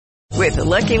With the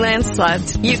Lucky Land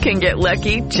Slots, you can get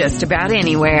lucky just about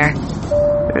anywhere.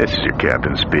 This is your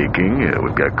captain speaking.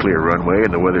 We've got clear runway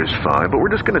and the weather's fine, but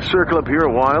we're just going to circle up here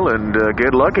a while and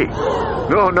get lucky.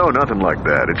 No, nothing like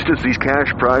that. It's just these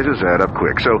cash prizes add up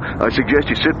quick. So I suggest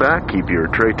you sit back, keep your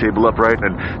tray table upright,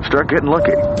 and start getting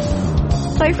lucky.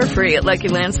 Play for free at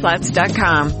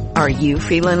LuckyLandSlots.com. Are you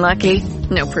feeling lucky?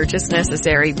 No purchase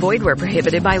necessary. Void where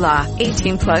prohibited by law.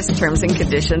 18+ terms and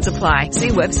conditions apply. See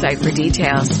website for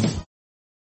details.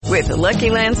 With the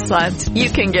Lucky Land Slots, you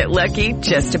can get lucky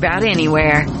just about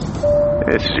anywhere.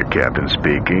 This is your captain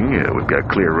speaking. We've got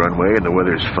clear runway and the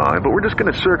weather's fine, but we're just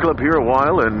going to circle up here a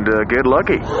while and get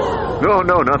lucky. No,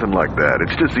 nothing like that.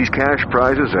 It's just these cash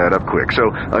prizes add up quick.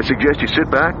 So I suggest you sit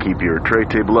back, keep your tray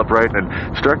table upright,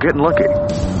 and start getting lucky.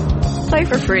 Play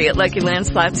for free at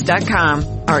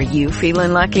LuckyLandSlots.com. Are you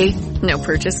feeling lucky? No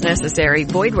purchase necessary.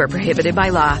 Void where prohibited by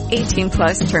law.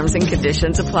 18+ terms and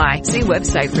conditions apply. See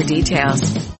website for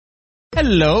details.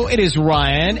 Hello, it is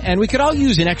Ryan, and we could all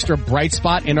use an extra bright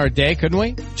spot in our day, couldn't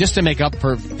we? Just to make up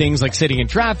for things like sitting in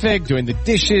traffic, doing the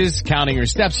dishes, counting your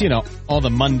steps, all the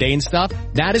mundane stuff.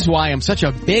 That is why I'm such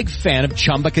a big fan of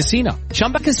Chumba Casino.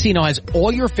 Chumba Casino has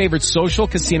all your favorite social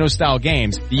casino-style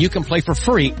games that you can play for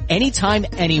free anytime,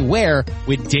 anywhere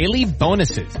with daily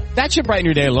bonuses. That should brighten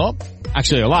your day a little.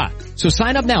 Actually, a lot. So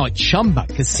sign up now at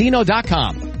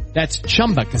ChumbaCasino.com. That's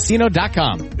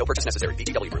ChumbaCasino.com. No purchase necessary.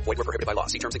 VGW Group. Void where prohibited by law.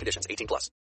 See terms and conditions. 18+.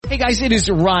 Hey guys, it is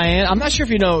Ryan. I'm not sure if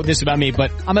you know this about me,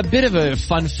 but I'm a bit of a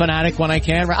fun fanatic when I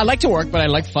can. I like to work, but I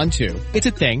like fun too. It's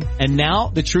a thing. And now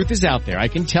the truth is out there. I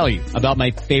can tell you about my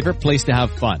favorite place to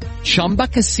have fun. Chumba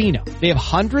Casino. They have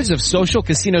hundreds of social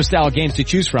casino style games to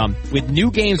choose from with new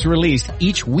games released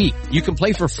each week. You can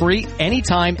play for free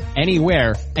anytime,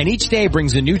 anywhere. And each day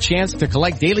brings a new chance to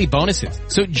collect daily bonuses.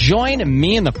 So join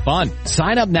me in the fun.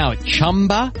 Sign up now at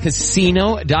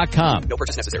ChumbaCasino.com. No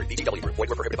purchase necessary. VGW Group. Void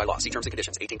where prohibited by law. See terms and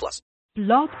conditions. 18+.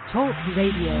 Blog Talk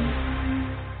Radio.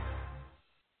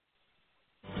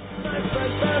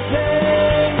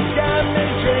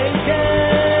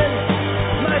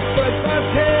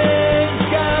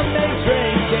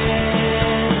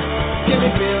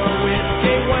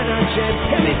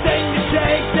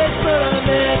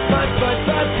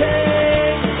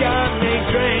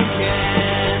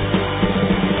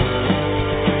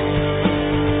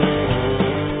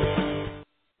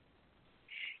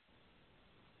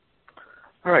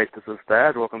 All right, this is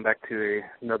Thad. Welcome back to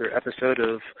another episode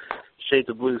of Shades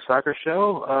of Blue Soccer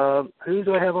Show. Who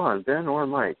do I have on, Ben or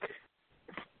Mike?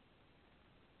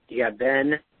 You got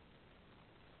Ben.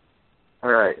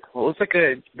 All right. Well, looks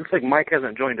like Mike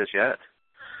hasn't joined us yet.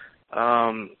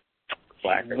 Want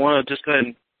to just go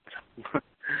ahead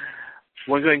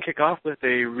and kick off with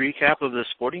a recap of the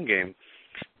Sporting game.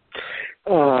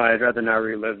 Oh, I'd rather not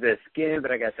relive this game,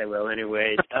 but I guess I will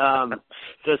anyways.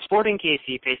 So Sporting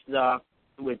KC faces off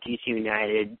with DC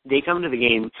United. They come to the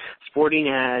game. Sporting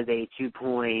has a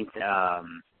 2-point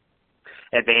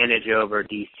advantage over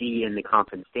DC in the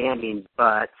conference standings,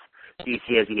 but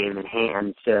DC has a game in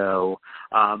hand. So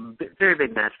very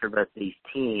big match for both of these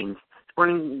teams.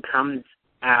 Sporting comes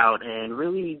out and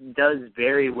really does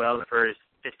very well the first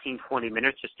 15, 20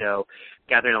 minutes or so,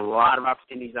 gathering a lot of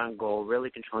opportunities on goal, really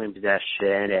controlling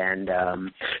possession, and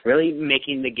really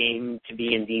making the game to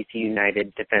be in DC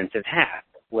United defensive half.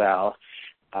 Well,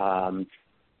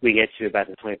 we get to about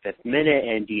the 25th minute,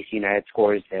 and DC United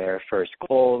scores their first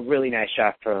goal. Really nice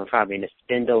shot from Fabian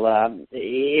Espindola.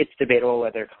 It's debatable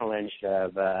whether Cullen should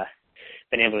have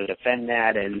been able to defend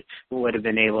that and would have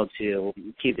been able to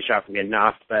keep the shot from getting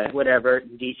off, but whatever.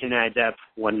 DC United's up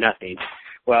 1-0.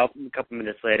 Well, a couple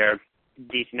minutes later,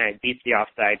 DC United beats the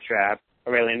offside trap.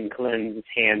 Aurelian Cullen's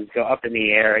hands go up in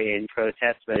the air in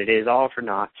protest, but it is all for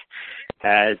naught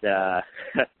as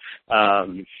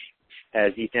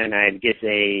DC United gets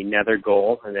another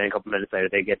goal, and then a couple minutes later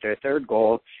they get their third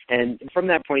goal. And from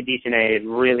that point, DC United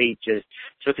really just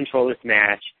took control of this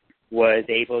match, was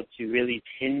able to really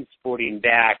pin Sporting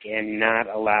back and not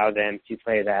allow them to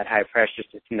play that high-pressure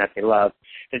system that they love.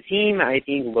 The team, I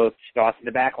think, off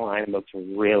the back line looked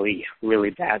really, really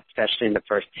bad, especially in the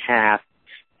first half.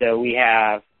 So we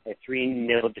have a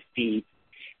 3-0 defeat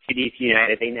to DC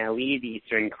United. They now lead the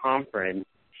Eastern Conference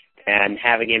and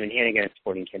have a game in hand against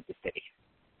Sporting Kansas City.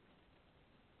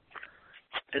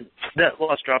 That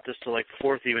loss dropped us to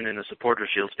fourth even in the Supporters'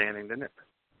 Shield standing, didn't it?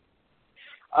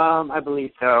 I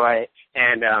believe so.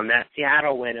 That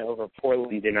Seattle win over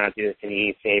Portland did not do us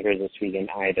any favors this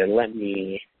weekend either. Let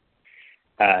me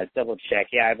double check.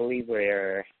 Yeah, I believe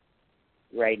we're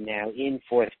right now in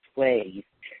fourth place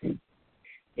in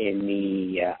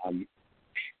the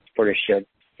Supporters' Shield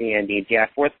standings. Yeah,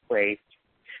 fourth place.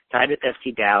 tied with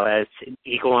FC Dallas,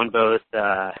 equal on both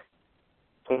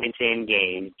points and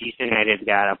games. DC United's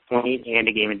got a point and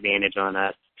a game advantage on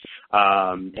us.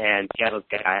 And Seattle's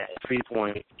got 3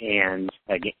 points and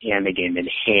a game in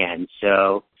hand.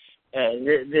 So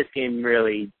this game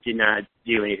really did not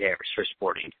do any favors for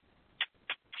Sporting.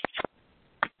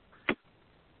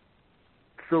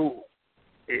 So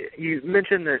you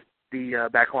mentioned that the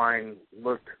back line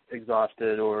looked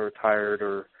exhausted or tired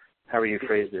or however you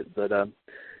phrased it, but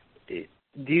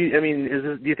do you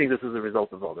think this is a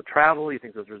result of all the travel? Do you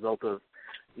think this is a result of,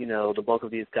 the bulk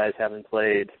of these guys haven't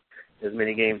played as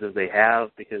many games as they have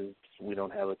because we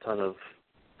don't have a ton of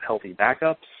healthy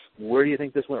backups? Where do you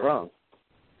think this went wrong?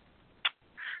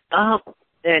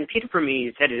 And Peter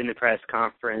Vermees said it in the press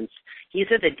conference. He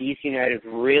said that DC United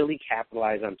really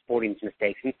capitalized on Sporting's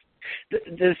mistakes.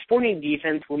 The Sporting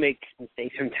defense will make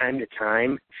mistakes from time to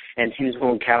time, and teams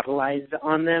won't capitalize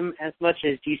on them as much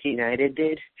as DC United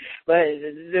did. But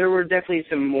there were definitely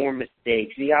some more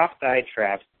mistakes. The offside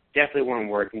traps definitely weren't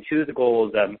working. 2 of the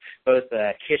goals, both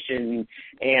Kishin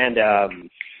and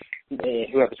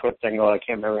whoever scored the second goal, I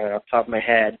can't remember right off the top of my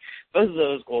head. Both of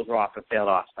those goals were off of failed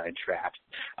offside traps.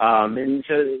 And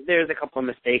so there's a couple of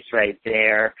mistakes right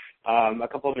there. A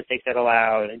couple of mistakes that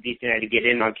allowed DC United to get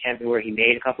in on Kempen where he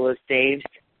made a couple of saves.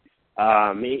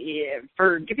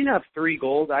 For giving up 3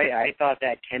 goals, I thought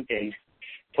that Kempen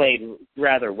played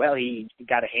rather well. He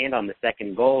got a hand on the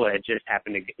second goal. It just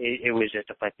happened to, it was just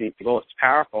deflecting the goal. It's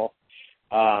powerful.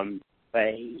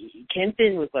 But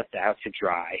Kempen was left out to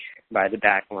dry by the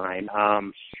back line.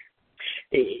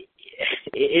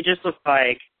 It just looked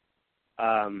like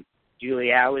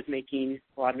Juliao was making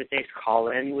a lot of mistakes.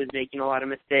 Colin was making a lot of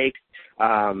mistakes.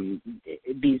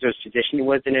 Beezer's position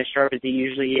wasn't as sharp as he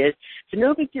usually is. So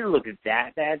Novak didn't look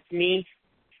that bad to me,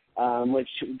 which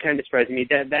kind of surprised me.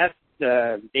 That's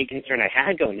the big concern I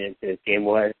had going into this game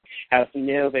was how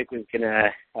Novak was going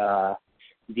to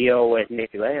deal with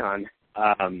Nick Leon.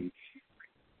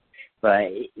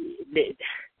 But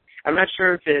I'm not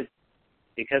sure if it's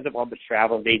because of all the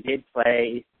travel. They did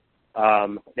play.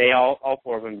 They all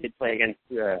 4 of them did play against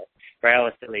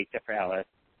Ellis, except for Ellis.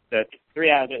 So 4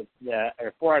 out of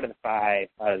the 5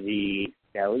 of the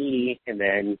LE, and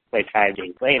then played 5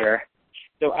 days later.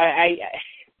 So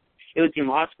it would seem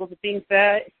logical to think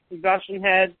that exhaustion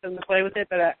had something to play with it,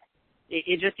 but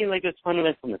it just seemed like it was a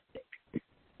fundamental mistake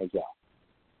as well.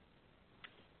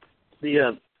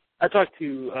 I talked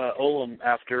to Olam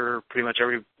after pretty much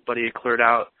everybody had cleared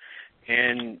out,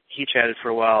 and he chatted for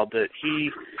a while, but he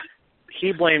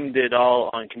blamed it all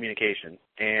on communication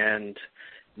and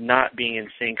not being in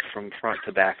sync from front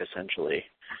to back, essentially.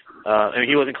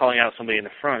 He wasn't calling out somebody in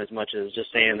the front as much as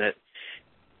just saying that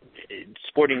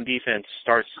Sporting defense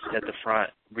starts at the front,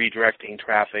 redirecting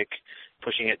traffic,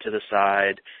 pushing it to the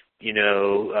side,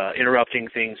 interrupting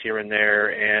things here and there,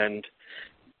 and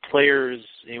players,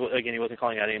 again, he wasn't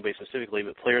calling out anybody specifically,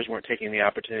 but players weren't taking the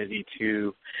opportunity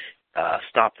to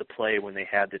stop the play when they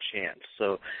had the chance.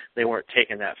 So they weren't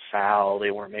taking that foul,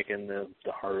 they weren't making the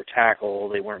harder tackle,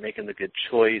 they weren't making the good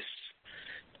choice.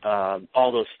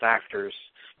 All those factors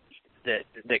that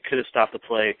could have stopped the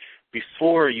play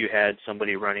before you had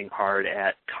somebody running hard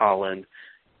at Colin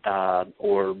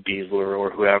or Beasler or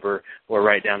whoever, or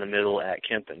right down the middle at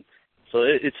Kempen. So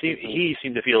he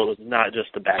seemed to feel it was not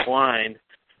just the back line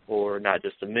or not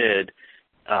just the mid,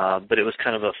 but it was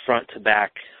kind of a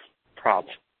front-to-back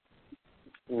problem.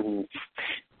 Mm-hmm.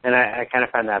 And I kind of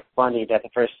find that funny that the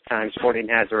first time Sporting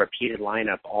has a repeated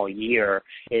lineup all year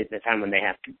is the time when they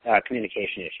have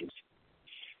communication issues.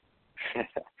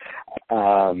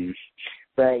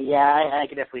 But, yeah, I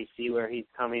can definitely see where he's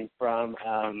coming from.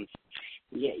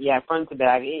 Front to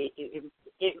back.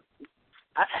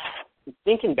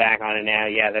 Thinking back on it now,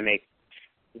 that makes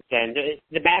sense.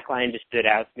 The back line just stood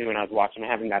out to me when I was watching. I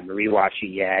haven't gotten to rewatch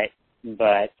it yet,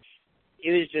 but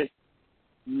it was just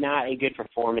not a good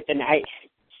performance. And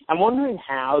I'm wondering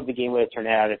how the game would have turned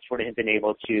out if Sporting had been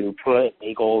able to put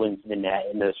a goal into the net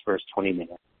in those first 20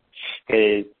 minutes.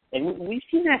 And we've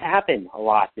seen that happen a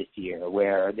lot this year,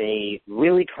 where they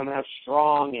really come out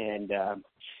strong and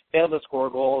fail to score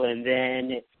a goal, and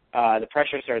then the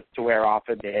pressure starts to wear off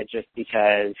a bit just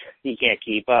because you can't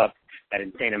keep up that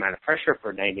insane amount of pressure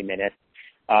for 90 minutes.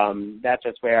 That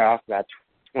starts to wear off about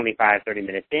 25, 30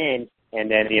 minutes in, and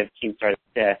then the other team starts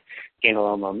to gain a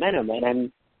little momentum. And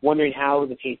I'm wondering how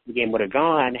the pace of the game would have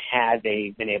gone had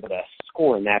they been able to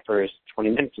score in that first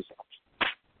 20 minutes or so.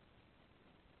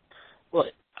 Well,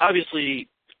 obviously,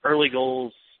 early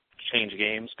goals change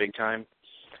games big time.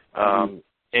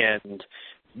 And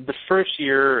the first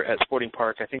year at Sporting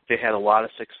Park, I think they had a lot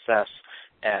of success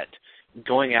at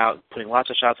going out, putting lots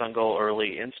of shots on goal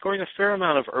early, and scoring a fair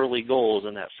amount of early goals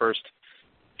in that first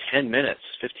 10 minutes,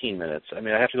 15 minutes. I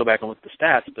mean, I have to go back and look at the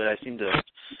stats, but I seem to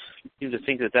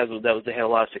think that they had a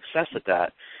lot of success at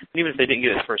that. And even if they didn't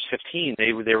get it in the first 15,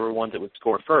 they were ones that would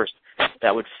score first.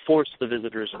 That would force the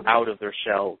visitors out of their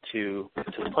shell to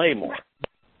play more.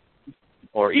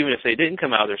 Or even if they didn't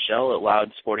come out of their shell, it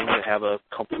allowed Sporting to have a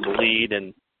comfortable lead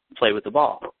and play with the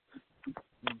ball.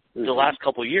 The last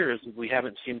couple of years, we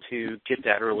haven't seemed to get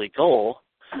that early goal,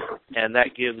 and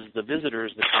that gives the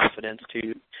visitors the confidence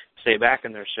to stay back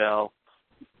in their shell,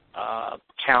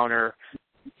 counter.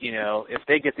 You know, if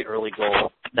they get the early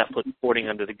goal, that puts Sporting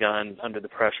under the gun, under the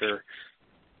pressure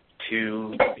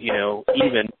to, you know,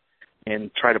 even and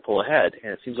try to pull ahead.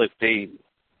 And it seems like they've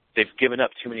given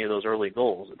up too many of those early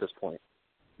goals at this point.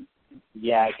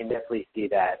 Yeah, I can definitely see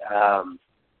that.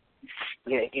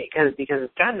 Because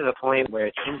it's gotten to the point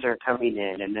where teams are coming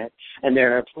in and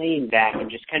they're playing back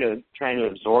and just kind of trying to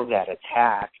absorb that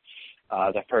attack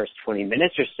the first 20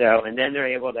 minutes or so, and then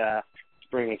they're able to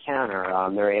bring a counter.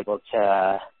 They're able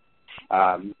to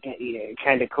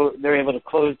they're able to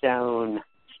close down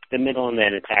the middle and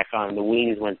then attack on the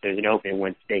wings once there's an opening,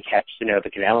 once they catch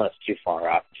Sinovic and Ellis too far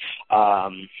up.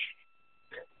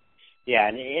 Yeah,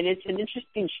 and it's an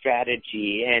interesting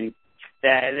strategy, and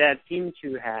that seemed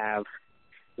to have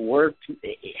worked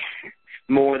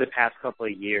more the past couple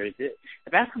of years. The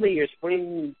past couple of years,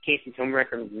 Sporting KC's home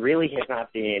record really has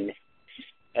not been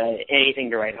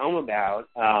anything to write home about.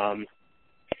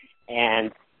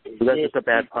 And is that just a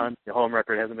bad pun? The home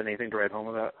record hasn't been anything to write home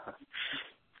about?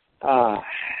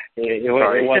 It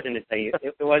wasn't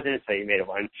until you made it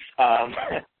one.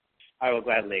 I will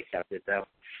gladly accept it, though.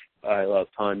 I love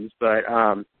puns, but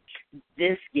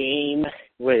this game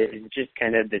was just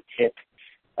kind of the tip,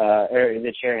 or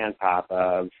the cherry on top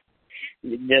of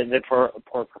the poor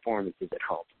performances at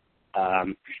home.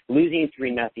 Losing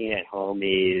 3-0 at home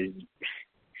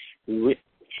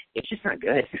it's just not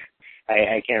good.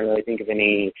 I can't really think of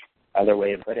any other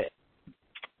way to put it.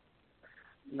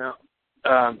 No,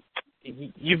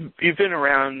 you've been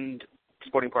around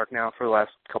Sporting Park now for the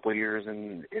last couple of years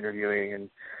and interviewing and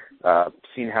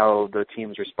seen how the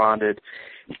teams responded.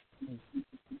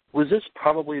 Was this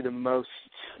probably the most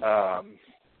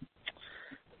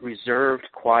reserved,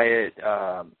 quiet,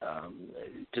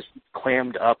 just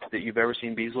clammed up that you've ever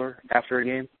seen Besler after a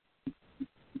game?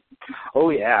 Oh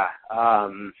yeah,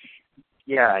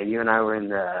 yeah. You and I were in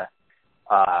the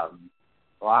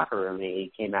locker room, and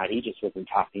he came out. He just wasn't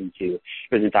talking to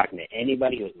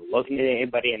anybody. He wasn't looking at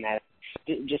anybody, and that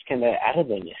just kind of out of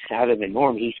the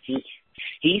norm.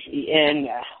 And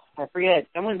I forget,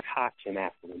 someone talked to him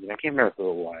afterwards, and I can't remember who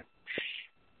it was.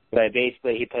 But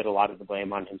basically, he put a lot of the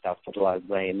blame on himself, put a lot of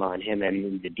blame on him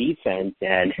and the defense,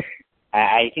 and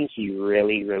I think he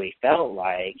really, really felt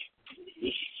like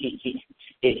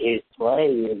his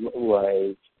play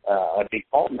was a big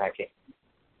fault in that game.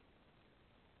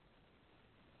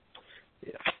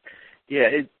 Yeah.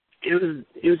 It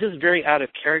was just very out of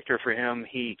character for him.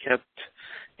 He kept,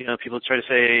 people try to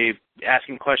say, ask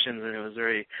him questions, and it was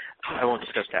very, I won't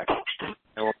discuss tactics.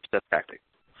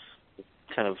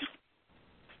 Kind of,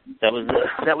 that was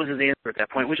his answer at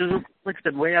that point, which is, like I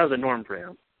said, way out of the norm for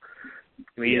him.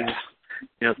 I mean,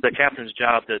 it's the captain's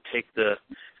job to take the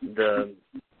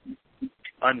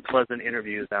unpleasant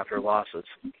interviews after losses.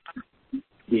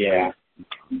 Yeah.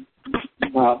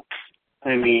 Well,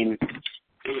 I mean,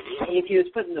 if he was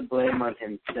putting the blame on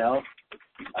himself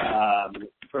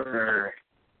for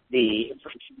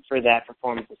that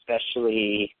performance,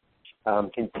 especially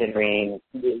considering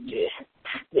the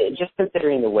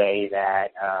way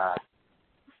that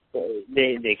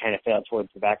they kind of fell towards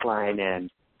the back line, and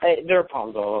there are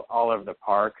problems all over the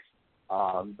park.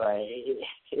 But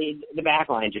the back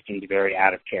line just seems very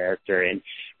out of character, and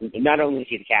not only is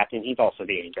he the captain, he's also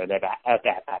the anchor of that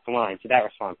back line. So that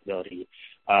responsibility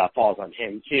falls on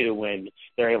him too when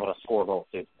they're able to score goals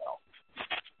as well.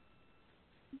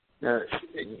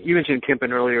 You mentioned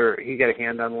Kempen earlier. He got a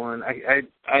hand on one. I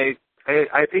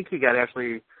think he got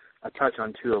actually a touch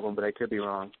on two of them, but I could be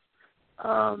wrong.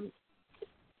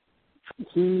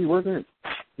 He wasn't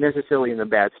necessarily in a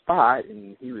bad spot,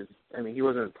 and he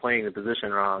wasn't playing the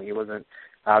position wrong. He wasn't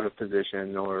out of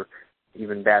position or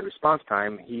even bad response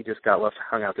time. He just got left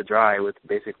hung out to dry with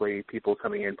basically people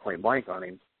coming in point blank on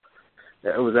him.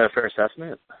 Was that a fair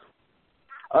assessment?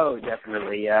 Oh,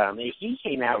 definitely. He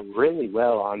came out really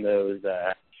well on those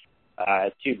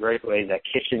two breakaways, that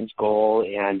Kitchens goal,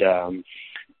 and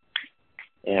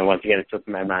once again, it took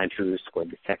my mind who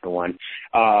scored the second one.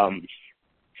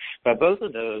 But both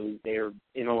of those, they were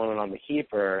in alone on the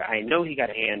keeper. I know he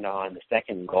got a hand on the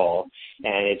second goal,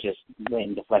 and it just went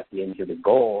and deflected into the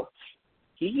goal.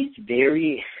 He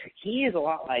is a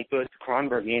lot like both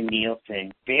Kronberg and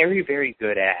Nielsen, very, very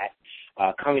good at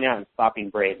coming out and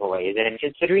stopping breakaways. And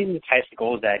considering the types of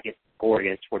goals that get scored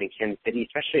against Sporting Kansas City,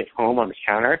 especially at home on the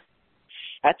counter,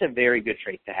 that's a very good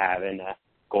trait to have in a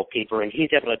goalkeeper. And he's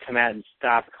able to come out and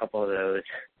stop a couple of those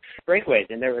breakaways.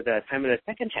 And there was a time in the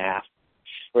second half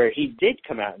where he did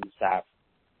come out and stop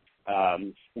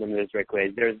one of those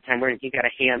breakaways. There was a time where he got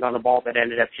a hand on the ball that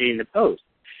ended up hitting the post.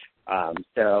 I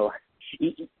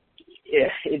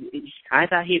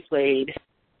thought he played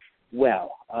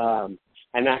well.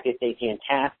 I'm not going to say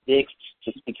fantastic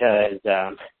just because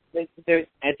I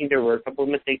think there were a couple of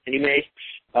mistakes that he made.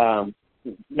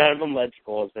 None of them led to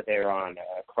goals, but they were on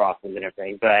crosses and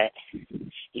everything. But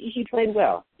he played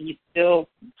well. He's still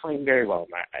playing very well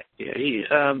in my eyes. Yeah,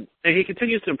 he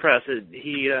continues to impress.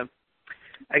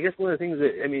 I guess one of the things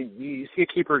that, you see a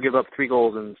keeper give up 3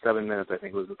 goals in 7 minutes, I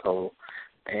think was the total.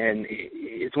 And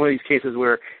it's one of these cases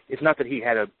where it's not that he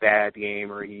had a bad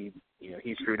game or he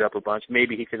screwed up a bunch.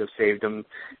 Maybe he could have saved him.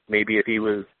 Maybe if he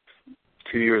was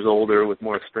 2 years older with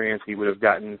more experience, he would have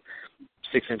gotten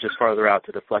 6 inches farther out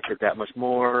to deflect it that much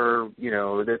more.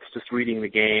 That's just reading the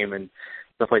game and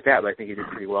stuff like that. But I think he did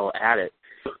pretty well at it.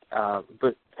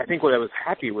 But I think what I was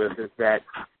happy with is that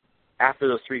after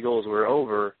those 3 goals were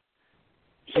over,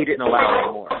 he didn't allow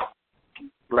any more.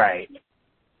 Right.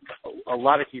 A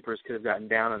lot of keepers could have gotten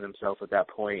down on themselves at that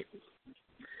point.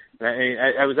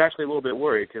 I was actually a little bit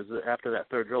worried because after that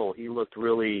 3rd goal, he looked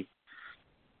really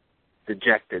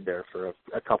dejected there for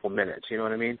a couple minutes. You know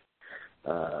what I mean?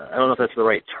 I don't know if that's the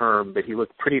right term, but he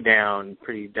looked pretty down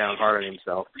hard on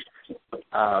himself.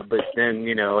 But then,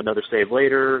 another save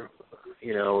later,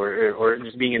 or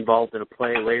just being involved in a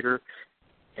play later,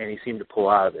 and he seemed to pull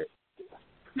out of it.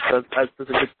 So that's a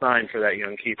good sign for that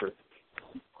young keeper.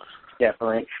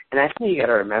 Definitely. And I think you got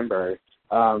to remember,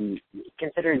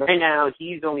 considering right now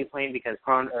he's only playing because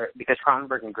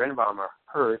Kronberg and Grunbaum are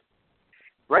hurt.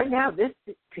 Right now, this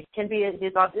can be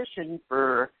his audition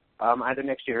for either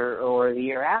next year or the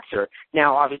year after.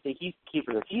 Now, obviously, he's the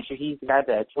keeper of the future. He's had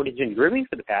that Sporting Kansas grooming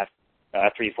for the past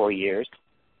 3-4 years.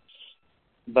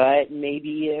 But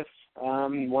maybe if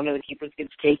one of the keepers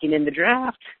gets taken in the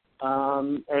draft, or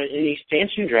in the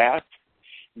expansion draft,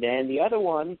 then the other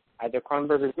one, either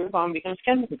Kronberg or Grunbaum, becomes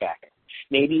Kensington back.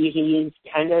 Maybe he's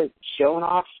kind of shown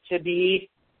off to be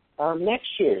next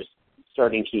year's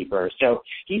starting keeper. So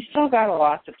he's still got a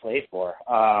lot to play for.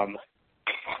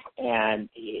 And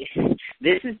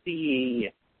this is the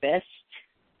best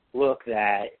look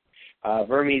that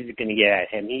Vermes is going to get at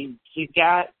him. He's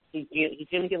going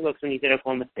to get looks when he's at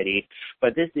Oklahoma City,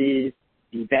 but this is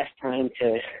the best time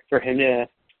for him to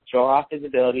show off his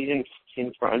abilities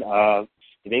in front of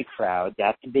the big crowd.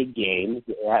 That's the big game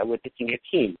with the senior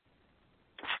team.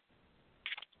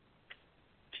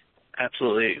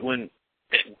 Absolutely. When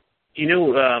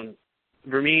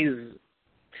Vermes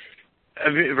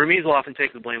will often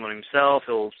take the blame on himself.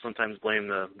 He'll sometimes blame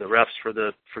the refs for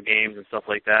games and stuff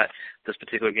like that. This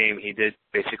particular game, he did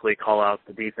basically call out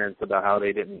the defense about how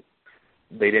they didn't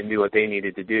do what they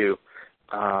needed to do.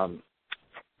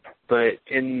 But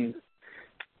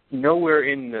nowhere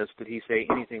in this did he say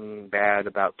anything bad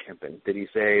about Kempen. Did he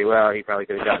say, well, he probably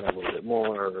could have gotten a little bit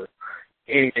more or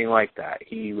anything like that?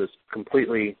 He was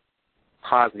completely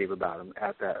positive about him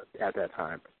at that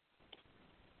time.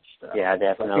 So, yeah,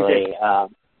 definitely.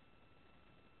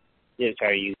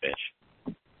 Sorry, you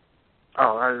fish.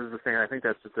 Oh, I was just saying, I think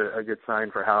that's just a good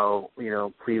sign for how,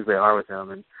 pleased they are with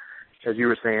him. And as you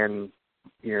were saying,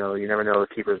 you never know if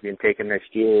the keeper's being taken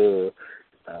next year.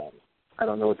 I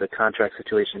don't know what the contract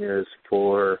situation is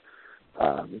for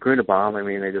Grunbaum. I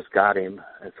mean, they just got him,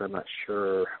 so I'm not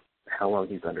sure how long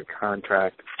he's under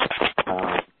contract.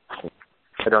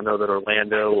 I don't know that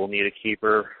Orlando will need a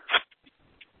keeper.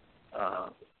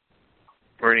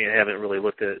 Bernie, I haven't really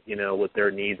looked at, what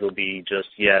their needs will be just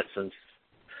yet since,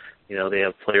 they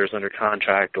have players under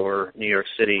contract or New York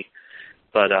City.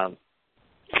 But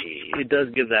it does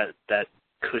give that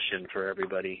cushion for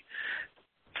everybody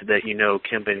that,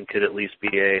 Kempen could at least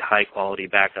be a high-quality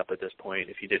backup at this point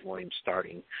if you didn't want him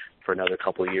starting for another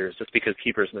couple of years, just because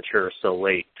keepers mature so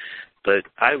late. But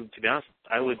to be honest,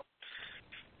 I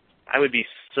would be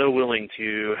so willing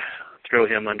to throw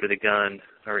him under the gun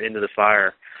or into the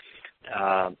fire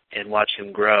and watch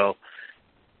him grow.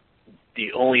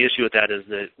 The only issue with that is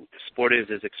that Sporting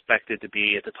is expected to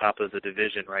be at the top of the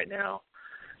division right now,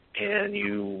 and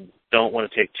you don't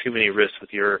want to take too many risks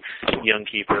with your young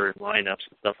keeper and lineups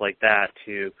and stuff like that.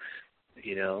 To,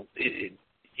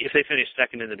 if they finish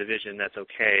second in the division, that's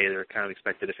okay. They're kind of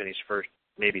expected to finish first,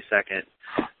 maybe second,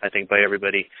 I think, by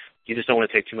everybody. You just don't want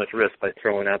to take too much risk by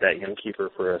throwing out that young keeper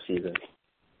for a season.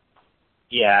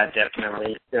 Yeah,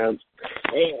 definitely. So,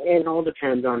 it all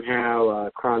depends on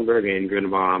how Kronberg and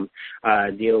Grunbaum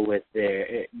deal with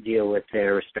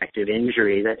their respective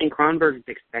injuries. I think Kronberg is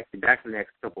expected back in the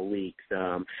next couple of weeks.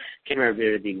 Can't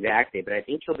remember the exact date, but I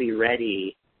think he'll be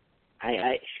ready.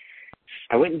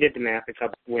 I went and did the math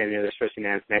when it was first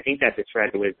announced, and I think that this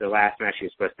Friday was the last match he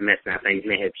was supposed to miss. Now things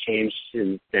may have changed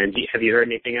since then. Have you heard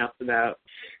anything else about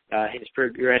his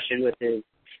progression with his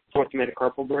fourth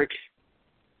metacarpal break?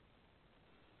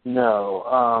 No,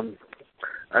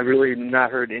 I've really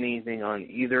not heard anything on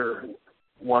either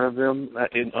one of them,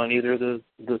 on either of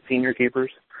the senior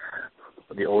keepers,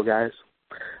 the old guys.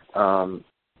 So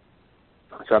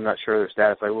I'm not sure their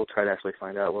status. I will try to actually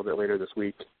find out a little bit later this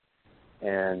week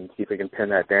and see if we can pin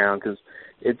that down, because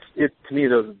to me,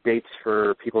 those dates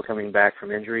for people coming back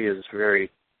from injury is very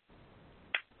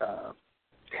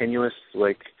tenuous.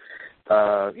 Like,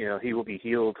 he will be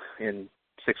healed in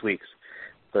 6 weeks.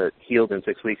 But healed in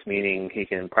 6 weeks meaning he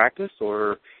can practice,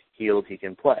 or healed he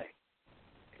can play.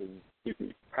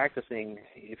 Because practicing,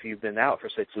 if you've been out for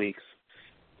 6 weeks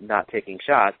not taking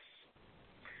shots,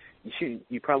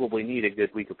 you probably need a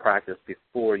good week of practice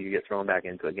before you get thrown back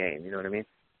into a game. You know what I mean?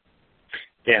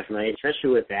 Definitely,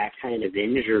 especially with that kind of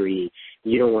injury.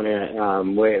 You don't want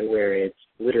to, where it's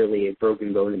literally a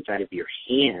broken bone inside of your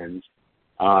hand.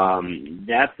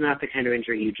 That's not the kind of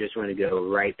injury you just want to go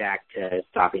right back to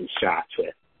stopping shots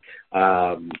with.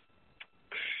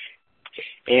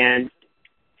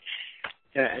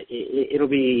 It'll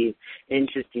be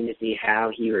interesting to see how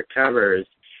he recovers.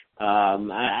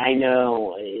 I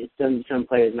know some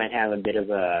players might have a bit of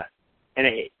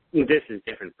this is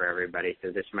different for everybody,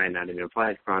 so this might not even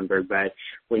apply to Kronberg, but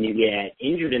when you get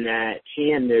injured in that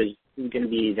hand, there's going to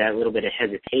be that little bit of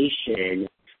hesitation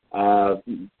of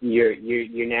your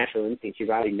natural instinct, your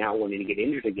body not wanting to get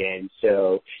injured again,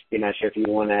 so you're not sure if you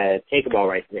want to take a ball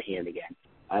right to the hand again,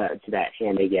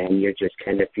 you're just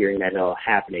kind of fearing that it'll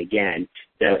happen again.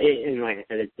 So, and like I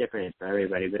said, it's different for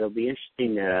everybody, but it'll be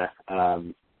interesting to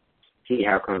see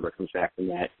how Kronberg comes back from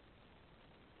that.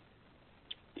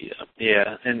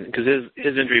 Yeah, and because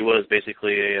his injury was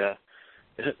basically a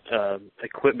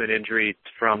equipment injury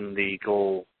from the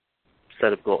goal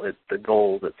set of goal, the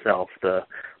goals itself. The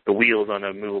wheels on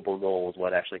a movable goal is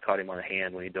what actually caught him on the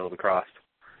hand when he dove across.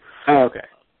 Oh, okay.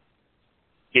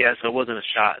 Yeah, so it wasn't a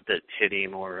shot that hit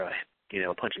him or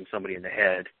punching somebody in the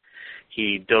head.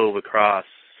 He dove across.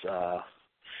 I'm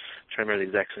trying to remember the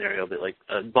exact scenario, but like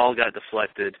a ball got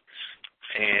deflected,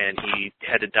 and he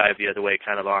had to dive the other way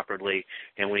kind of awkwardly,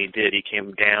 and when he did, he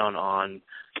came down on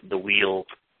the wheel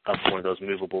of one of those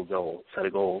movable set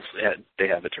of goals they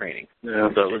have at training. Yeah.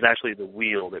 So it was actually the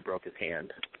wheel that broke his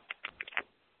hand.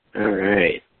 All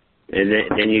right. And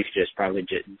then you could just probably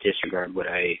disregard what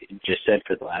I just said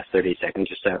for the last 30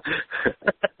 seconds or so.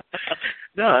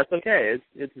 No, that's okay.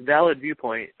 It's a valid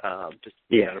viewpoint. Just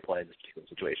how to play in this particular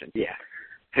situation. Yeah.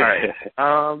 All right.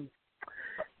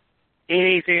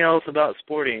 Anything else about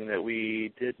sporting that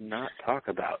we did not talk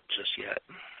about just yet?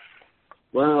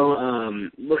 Well,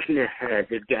 looking ahead,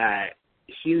 they've got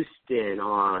Houston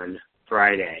on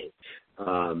Friday,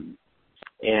 and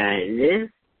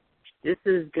this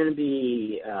is going to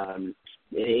be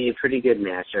a pretty good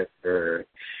matchup for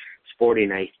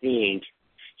Sporting, I think.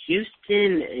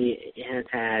 Houston has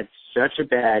had such a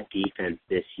bad defense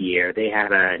this year. They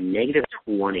have a negative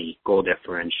 20 goal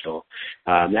differential.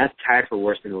 That's tied for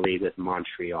worst in the league with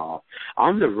Montreal.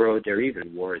 On the road, they're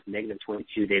even worse, negative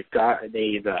 22. I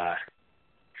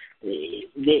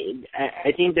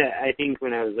think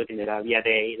when I was looking it up,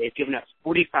 they've given up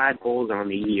 45 goals on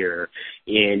the year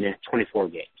in 24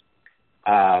 games.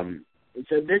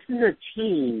 So this is a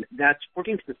team that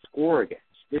Sporting can score against.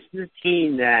 This is a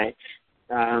team that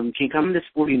can come into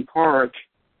Sporting Park,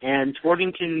 and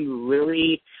Sporting can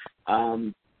really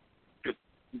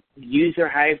use their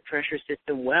high-pressure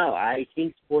system well. I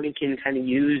think Sporting can kind of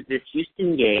use this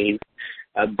Houston game,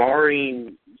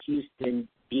 barring Houston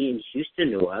being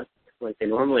Houston to us, like they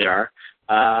normally are.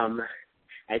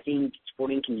 I think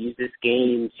Sporting can use this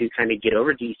game to kind of get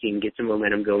over DC and get some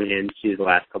momentum going into the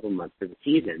last couple of months of the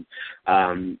season.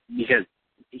 Because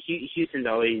Houston's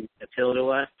always appealed to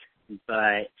us,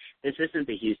 but this isn't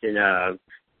the Houston of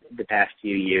the past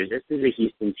few years. This is a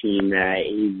Houston team that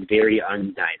is very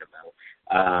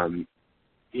undynamo.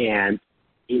 And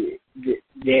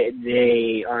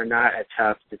they are not a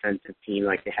tough defensive team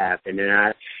like they have been. They're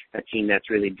not a team that's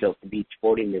really built to beat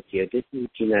Sporting this year. This is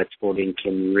a team that Sporting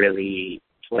can really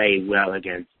play well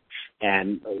against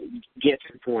and get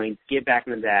some points, get back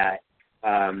into that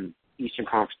Eastern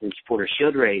Conference Supporter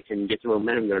Shield race, and get some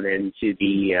momentum going into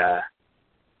the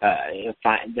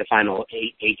final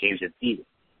eight games of the season.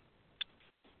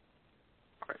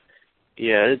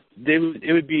 Yeah,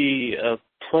 it would be a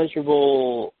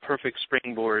pleasurable, perfect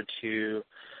springboard to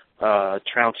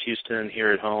trounce Houston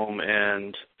here at home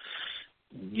and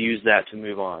use that to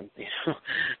move on.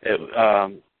 It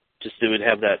would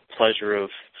have that pleasure of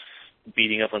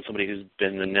beating up on somebody who's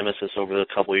been the nemesis over the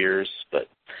couple of years, but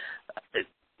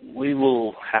we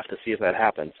will have to see if that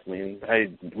happens. I mean,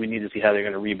 we need to see how they're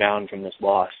going to rebound from this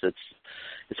loss.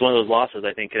 It's one of those losses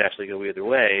I think could actually go either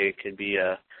way. It could be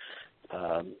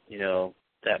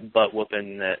that butt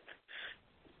whooping that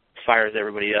fires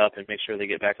everybody up and makes sure they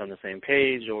get back on the same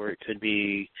page, or it could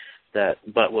be that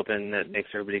butt whooping that makes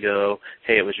everybody go,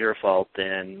 hey, it was your fault,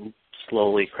 and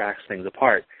slowly cracks things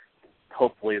apart.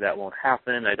 Hopefully that won't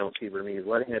happen. I don't see Vermes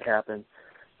letting it happen.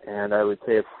 And I would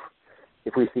say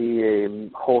if we see a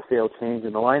wholesale change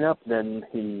in the lineup, then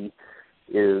he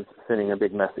is sending a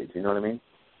big message. You know what I mean?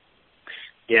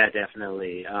 Yeah,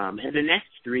 definitely. And the next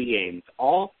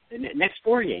next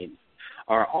four games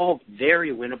are all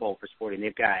very winnable for Sporting.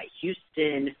 They've got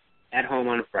Houston at home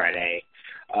on Friday,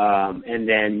 and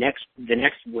then the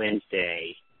next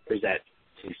Wednesday, or is that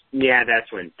Tuesday? Yeah,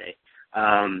 that's Wednesday.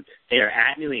 They are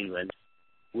at New England,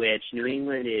 which New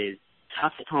England is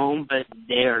tough at home, but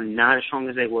they are not as strong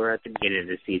as they were at the beginning of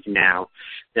the season. Now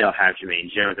they'll have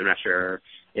Jermaine Jones. I'm not sure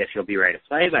if he'll be ready to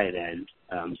play by then.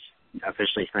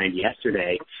 Officially signed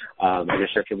yesterday. I'm not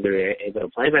sure if he'll be able to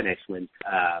play by next week.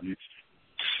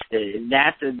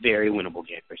 That's a very winnable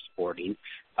game for Sporting.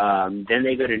 Then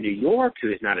they go to New York,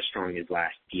 who is not as strong as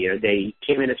last year. They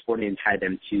came in at Sporting and tied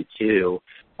them 2-2,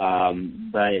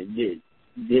 but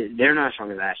they're not as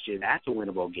strong as last year. That's a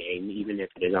winnable game, even if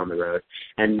it is on the road.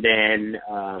 And then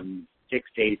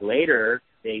 6 days later,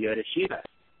 they go to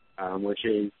Chivas, which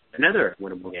is another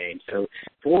winnable game. So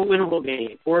four winnable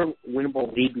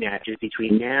league matches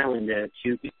between now and the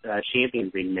two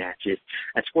Champions League matches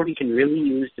that Sporting can really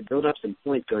use to build up some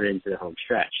points going into the home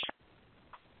stretch.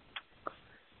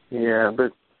 Yeah,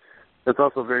 but it's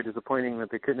also very disappointing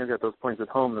that they couldn't have got those points at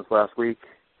home this last week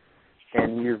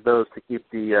and use those to keep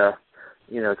the,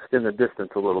 extend the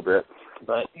distance a little bit.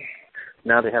 But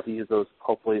now they have to use those,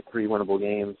 hopefully, four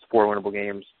winnable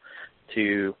games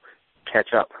to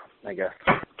catch up, I guess.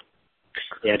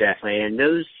 Yeah, definitely. And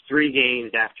those 3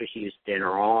 games after Houston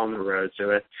are all on the road.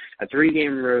 So a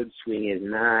 3-game road swing is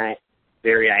not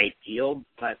very ideal,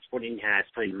 but Sporting has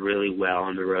played really well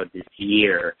on the road this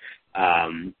year.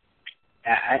 I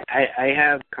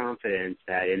have confidence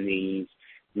that in these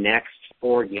next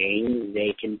 4 games,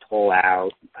 they can pull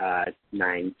out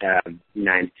 9 to 10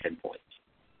 points.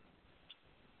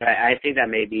 I think that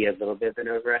may be a little bit of an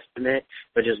overestimate,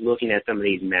 but just looking at some of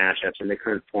these matchups and the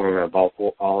current form of all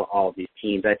of these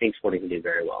teams, I think Sporting can do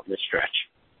very well in this stretch.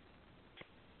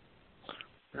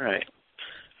 All right.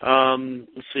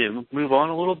 Let's see. Move on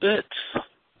a little bit.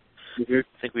 Mm-hmm. I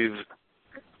think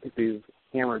we've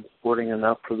hammered Sporting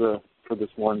enough for this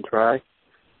one try,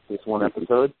 this one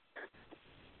episode.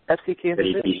 FC Kansas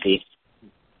City.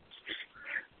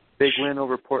 Big win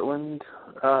over Portland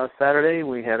Saturday.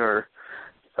 We had our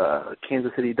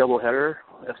Kansas City doubleheader,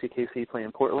 FCKC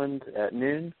playing Portland at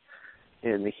noon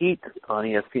in the heat on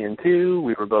ESPN2.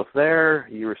 We were both there.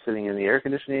 You were sitting in the air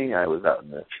conditioning. I was out in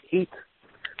the heat.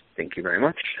 Thank you very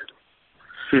much.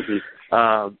 You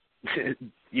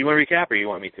want to recap or you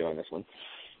want me to on this one?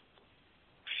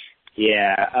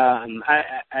 Yeah,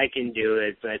 I can do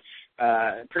it, but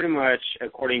pretty much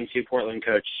according to Portland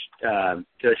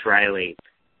coach Riley,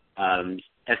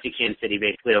 FC Kansas City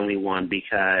basically only won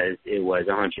because it was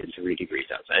 103 degrees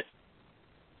outside,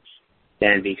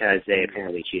 and because they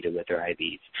apparently cheated with their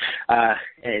IVs.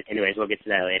 Anyways, we'll get to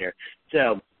that later.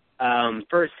 So,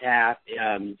 first half,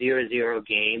 0-0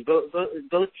 game.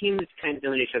 Both teams kind of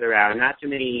filling each other out. Not too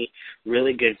many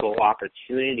really good goal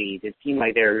opportunities. It seemed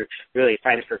like they're really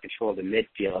fighting for control of the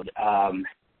midfield.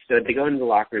 So they go into the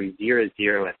locker room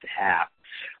 0-0 at the half.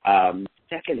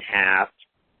 Second half,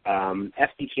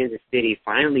 FC Kansas City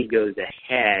finally goes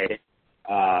ahead.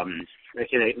 I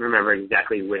can't remember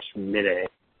exactly which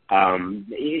minute.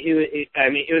 It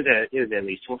was at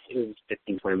least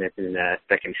 15-20 minutes in the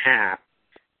second half.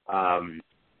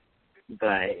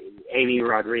 But Amy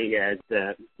Rodriguez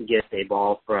gets a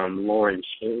ball from Lauren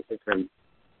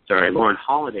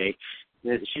Holiday.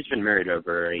 She's been married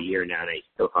over a year now, and I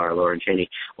still call her Lauren Cheney.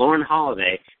 Lauren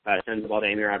Holiday sends the ball to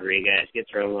Amy Rodriguez, gets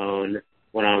her alone,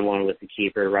 one-on-one with the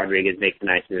keeper. Rodriguez makes a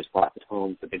nice move, spots it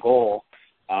home for the goal.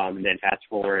 And then fast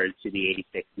forward to the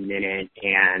 86th minute,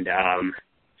 and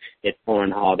it's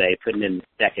Lauren Holiday putting in the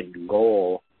second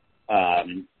goal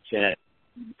to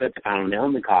put the final nail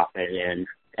in the coffin. And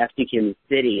FC Kansas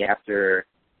City, after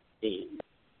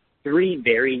three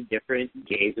very different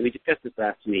games, and we discussed this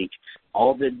last week,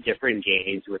 all the different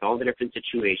games with all the different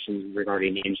situations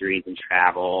regarding injuries and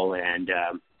travel and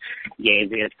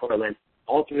games against Portland,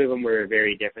 all three of them were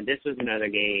very different. This was another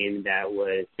game that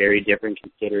was very different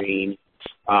considering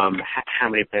how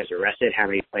many players were rested, how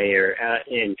many players,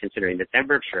 and considering the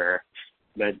temperature.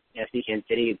 But FC Kansas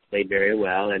City played very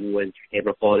well and was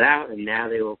able to pull it out, and now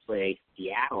they will play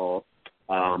Seattle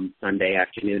Sunday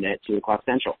afternoon at 2 o'clock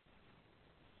Central.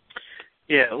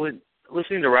 Yeah,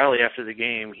 listening to Riley after the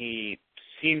game, he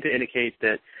seemed to indicate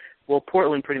that, well,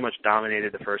 Portland pretty much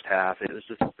dominated the first half. It was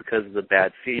just because of the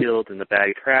bad field and the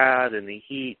bad crowd and the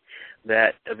heat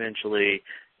that eventually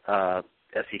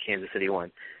FC Kansas City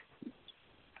won.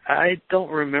 I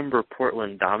don't remember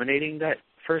Portland dominating that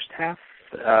first half.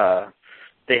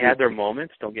 They had their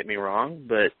moments, don't get me wrong,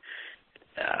 but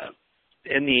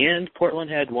in the end, Portland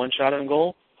had one shot on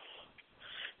goal,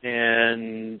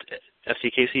 and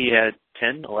FCKC had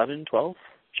 10, 11, 12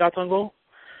 shots on goal.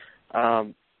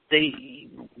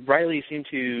 Riley seemed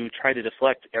to try to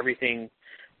deflect everything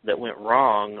that went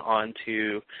wrong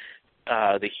onto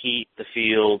the heat, the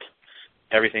field,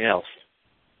 everything else.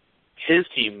 His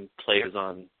team plays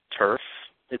on turf.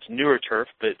 It's newer turf,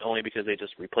 but only because they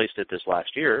just replaced it this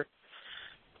last year.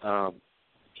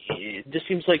 It just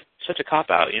seems like such a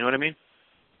cop-out, you know what I mean?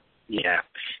 Yeah,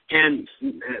 and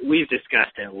we've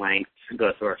discussed at length,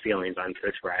 go through our feelings on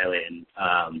Coach Riley,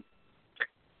 and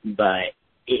but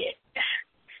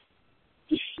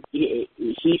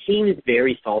he seems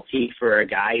very salty for a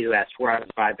guy who has 4 out of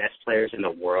the 5 best players in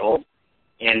the world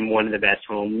and one of the best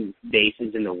home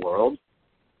bases in the world,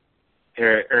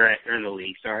 or in the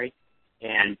league, sorry,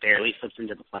 and barely slips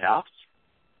into the playoffs.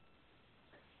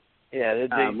 Yeah,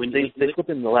 they slipped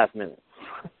in the last minute.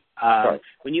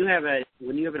 When you have an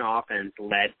offense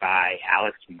led by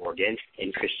Alex Morgan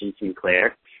and Christian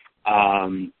Sinclair,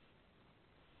 and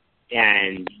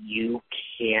you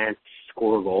can't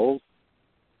score goals,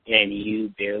 and you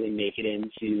barely make it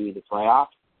into the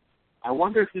playoffs, I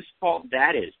wonder whose fault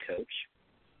that is, Coach.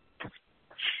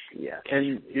 Yeah,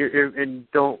 and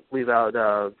don't leave out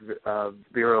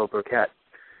Vero Burkett.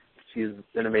 She's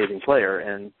an amazing player,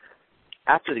 and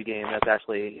after the game, that's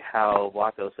actually how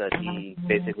Wacko said he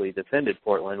basically defended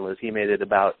Portland, was he made it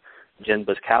about Jen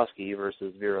Buskowski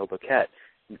versus Vero Burkett,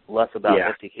 less about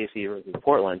FCKC versus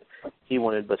Portland. He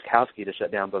wanted Buskowski to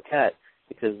shut down Burkett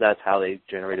because that's how they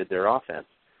generated their offense.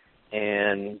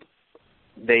 And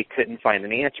they couldn't find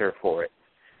an answer for it.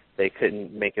 They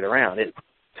couldn't make it around.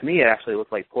 To me, it actually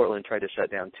looked like Portland tried to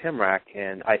shut down Timrak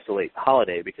and isolate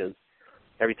Holiday, because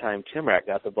every time Timrak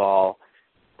got the ball,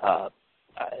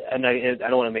 and I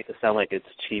don't want to make it sound like it's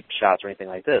cheap shots or anything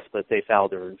like this, but they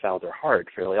fouled her hard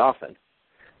fairly often.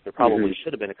 There probably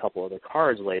should have been a couple other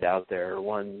cards laid out there.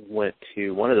 One went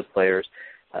to one of the players.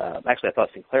 Actually, I thought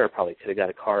Sinclair probably could have got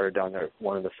a card on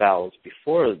one of the fouls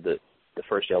before the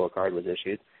first yellow card was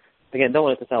issued. Again, don't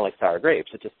want it to sound like sour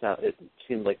grapes. It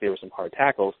seemed like there were some hard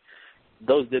tackles.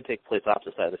 Those did take place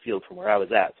opposite side of the field from where I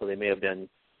was at, so they may have been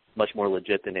much more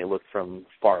legit than they looked from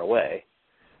far away.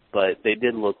 But they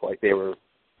did look like they were a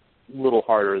little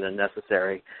harder than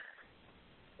necessary.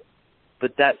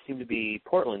 But that seemed to be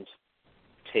Portland's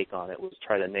take on it, was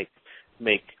try to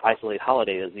make isolate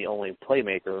Holiday as the only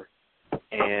playmaker,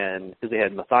 and because they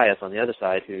had Matthias on the other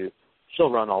side, who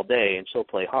she'll run all day and she'll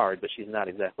play hard, but she's not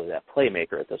exactly that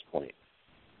playmaker at this point.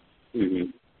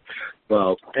 Mm-hmm.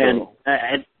 Well, and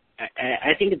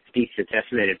I think it speaks to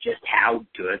testament of just how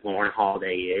good Lauren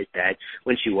Holiday is, that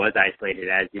when she was isolated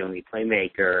as the only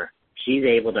playmaker, she's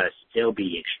able to still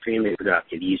be extremely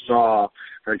productive. You saw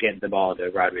her get the ball to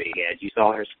Rodriguez. You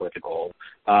saw her split the goal.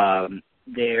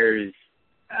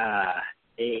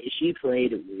 She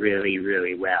played really,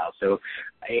 really well. So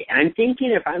I'm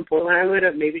thinking if I'm Portland, I would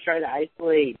have maybe tried to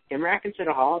isolate Timrak instead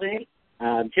of Holiday.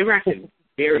 Timrak's a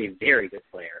very, very good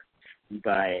player,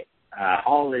 but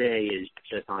Holiday is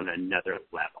just on another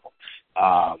level.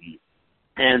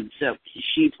 And so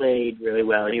she played really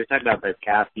well. And you were talking about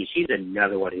Buskowski. She's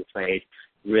another one who played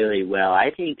really well.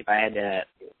 I think if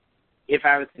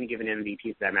I was going to give an MVP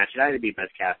to that match, it'd either be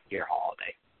Buskowski or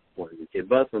Holiday.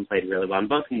 Both of them played really well, and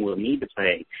both of them will need to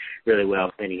play really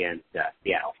well playing against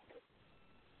Seattle.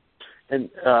 And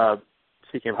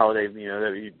speaking of Holiday,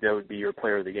 that would be your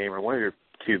player of the game, or one of your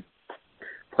two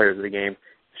players of the game.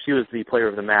 She was the player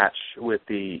of the match with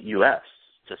the U.S.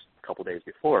 just a couple days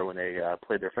before when they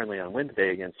played their friendly on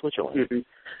Wednesday against Switzerland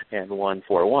and won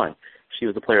 4-1. She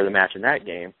was the player of the match in that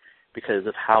game because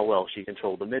of how well she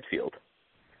controlled the midfield.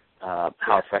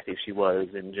 how effective she was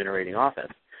in generating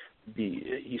offense.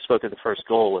 You spoke of the first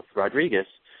goal with Rodriguez.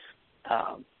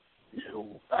 I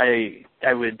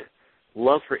would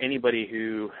love for anybody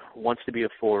who wants to be a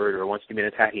forward or wants to be an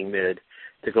attacking mid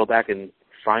to go back and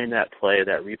find that play,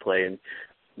 that replay, and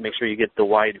make sure you get the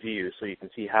wide view so you can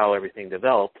see how everything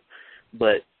developed.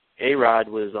 But A-Rod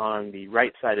was on the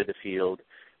right side of the field,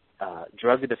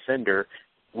 drug a defender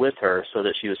with her so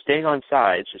that she was staying on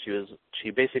side. So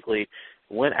she basically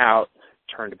went out,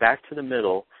 turned back to the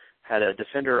middle, had a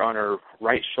defender on her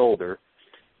right shoulder,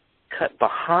 cut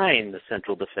behind the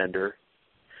central defender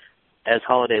as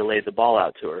Holiday laid the ball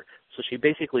out to her. So she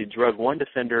basically drug one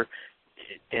defender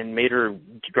and made her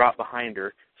drop behind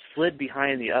her, slid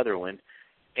behind the other one,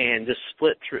 and just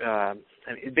split through.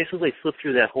 It basically slipped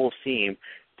through that whole seam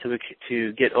to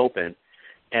get open.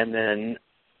 And then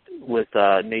with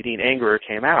Nadine Angerer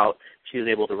came out, she was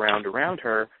able to round around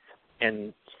her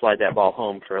and slide that ball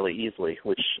home fairly easily,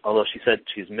 which, although she said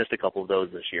she's missed a couple of those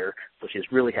this year, so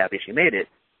she's really happy she made it.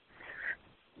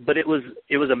 But it was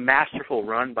a masterful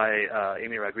run by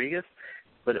Amy Rodriguez,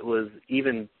 but it was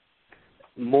even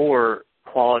more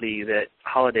quality that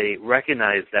Holiday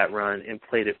recognized that run and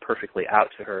played it perfectly out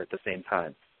to her at the same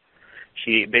time.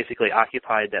 She basically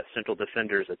occupied that central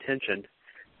defender's attention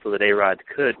so that A-Rod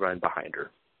could run behind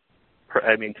her.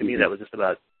 I mean, to me, that was just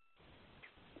about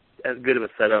as good of a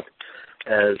setup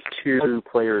as two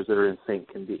players that are in sync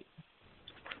can be.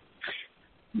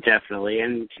 Definitely,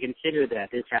 and to consider that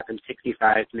this happened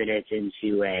 65 minutes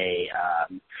into a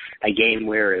game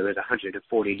where it was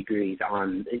 140 degrees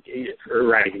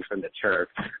rising from the turf.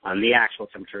 The actual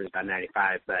temperature is about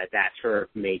 95, but that turf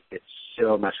makes it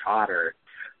so much hotter.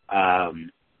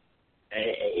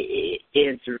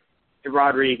 It's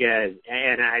Rodriguez,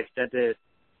 and I've said this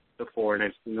before,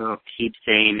 and I'll keep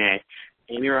saying that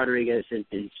Amy Rodriguez has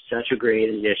been such a great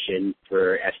addition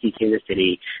for FC Kansas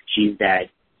City. She's that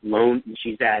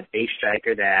base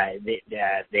striker that I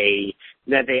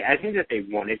think that they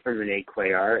wanted from Renee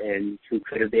Cuellar, and who she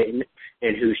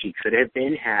could have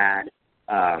been had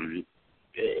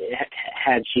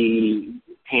she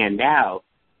panned out.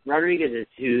 Rodriguez is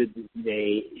who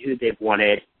they've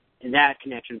wanted, and that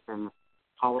connection from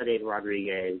Holiday to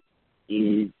Rodriguez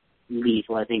is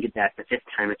lethal. I think that's the fifth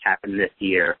time it's happened this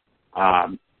year.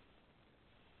 I'm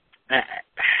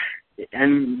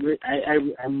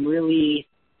really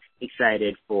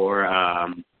excited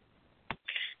I'm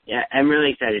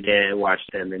really excited to watch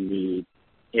them in the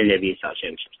NWSL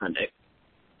Championship Sunday.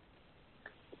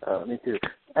 Me too.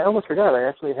 I almost forgot. I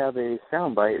actually have a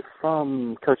soundbite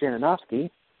from Coach Ananovsky.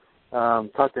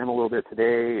 Talked to him a little bit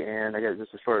today, and I got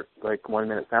just a short, 1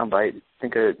 minute soundbite.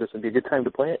 Think this would be a good time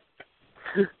to play it.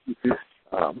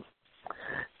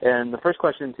 And the first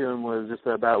question to him was just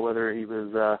about whether he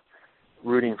was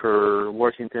rooting for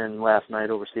Washington last night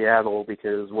over Seattle,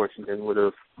 because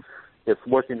if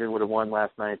Washington would have won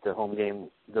last night, the home game,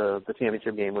 the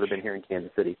championship game would have been here in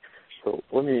Kansas City. So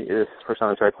this is the first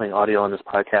time I started playing audio on this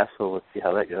podcast, so let's see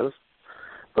how that goes.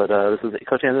 But this is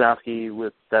Coach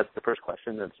Ananovsky that's the first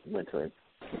question that went to him.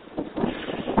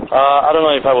 I don't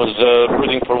know if I was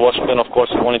rooting for Washington. Of course,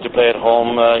 we wanted to play at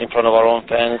home in front of our own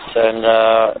fans, and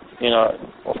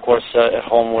of course, at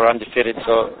home we're undefeated,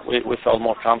 so we felt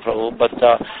more comfortable. But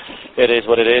it is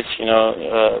what it is.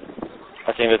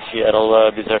 I think that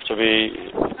Seattle deserves to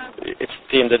be. It's a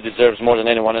team that deserves more than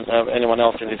anyone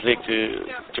else in this league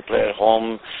to play at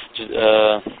home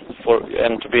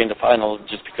and to be in the final,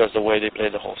 just because of the way they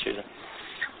played the whole season.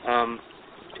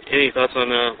 Any thoughts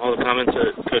on all the comments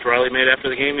that Coach Riley made after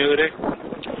the game the other day?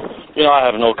 I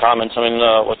have no comments. I mean,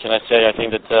 what can I say? I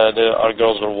think that our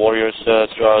girls were warriors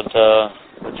throughout the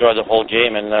whole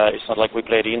game, and it's not like we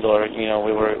played indoor.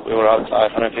 We were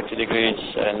outside, 150 degrees,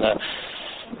 and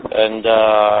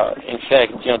in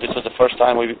fact, this was the first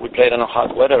time we played in a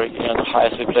hot weather. The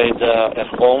highest we played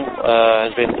at home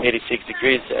has been 86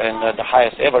 degrees, and the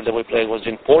highest ever that we played was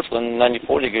in Portland,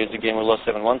 94 degrees. The game we lost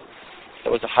 7-1. That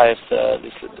was the highest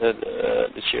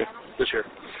this year.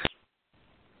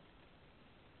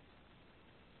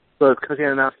 So as Coach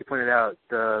Ananovsky pointed out,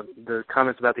 the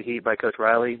comments about the heat by Coach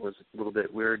Riley was a little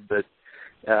bit weird, but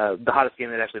the hottest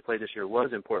game that actually played this year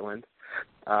was in Portland.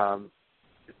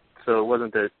 So it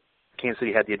wasn't that Kansas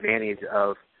City had the advantage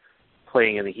of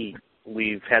playing in the heat.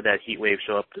 We've had that heat wave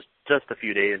show up just a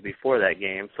few days before that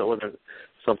game, so it wasn't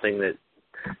something that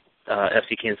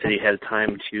FC Kansas City had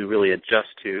time to really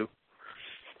adjust to.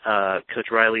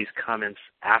 Coach Riley's comments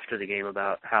after the game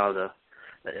about how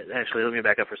actually, let me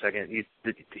back up for a second.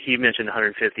 He mentioned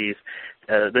 150s.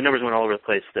 The numbers went all over the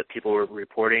place that people were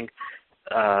reporting.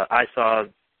 I saw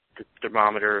the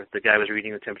thermometer. The guy was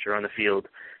reading the temperature on the field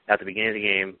at the beginning of the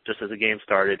game, just as the game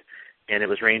started, and it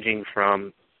was ranging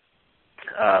from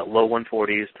low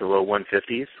 140s to low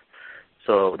 150s.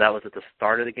 So that was at the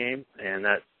start of the game, and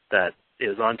that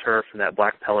is on turf, and that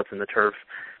black pellets in the turf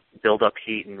build up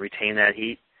heat and retain that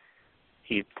heat.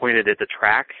 He pointed at the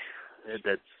track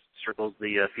that circles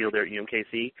the field there at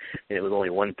UMKC, and it was only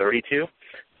 132.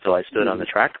 So I stood on the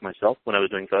track myself when I was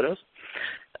doing photos.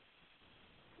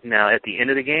 Now, at the end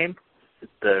of the game,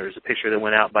 there's a picture that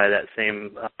went out by that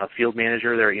same field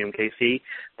manager there at UMKC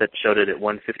that showed it at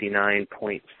 159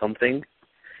 point something.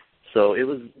 So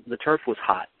the turf was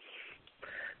hot.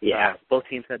 Yeah. Both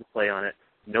teams had to play on it.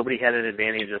 Nobody had an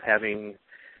advantage of having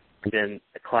been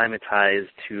acclimatized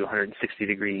to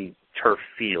 160-degree turf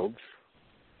fields.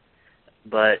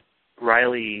 But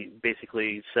Riley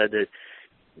basically said that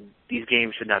these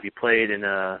games should not be played in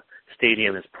a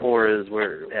stadium as poor as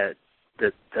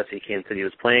that FC Kansas City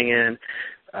was playing in.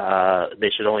 They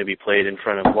should only be played in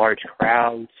front of large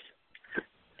crowds.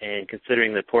 And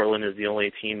considering that Portland is the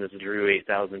only team that drew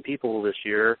 8,000 people this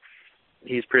year,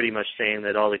 he's pretty much saying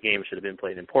that all the games should have been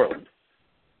played in Portland.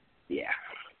 Yeah.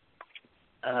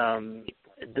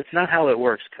 That's not how it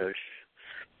works, Coach.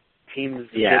 Teams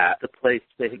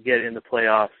get in the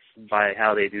playoffs by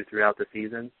how they do throughout the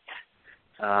season.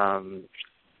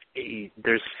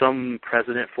 There's some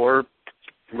precedent for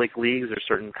leagues or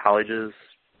certain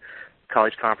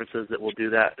college conferences that will do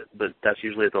that, but that's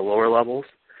usually at the lower levels,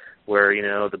 where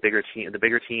the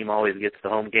bigger team always gets the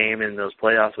home game in those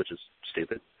playoffs, which is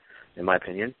stupid, in my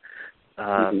opinion.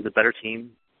 The better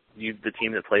team, the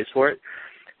team that plays for it,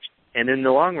 and in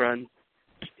the long run,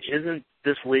 isn't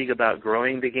this league about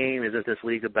growing the game? Isn't this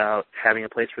league about having a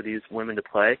place for these women to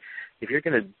play? If you're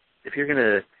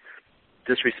gonna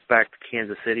disrespect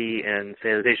Kansas City and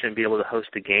say that they shouldn't be able to host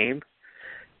a game,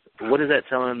 what is that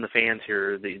telling the fans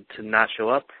here to not show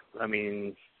up? I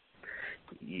mean,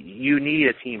 you need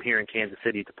a team here in Kansas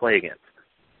City to play against.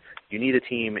 You need a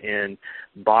team in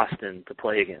Boston to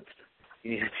play against.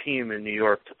 You need a team in New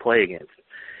York to play against.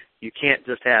 You can't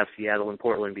just have Seattle and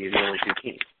Portland be the only two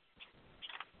teams.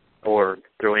 Or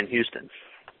throw in Houston,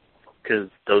 because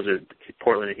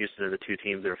Portland and Houston are the two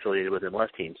teams that are affiliated with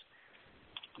MLS teams.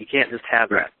 You can't just have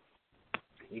that.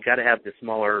 You got to have the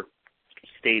smaller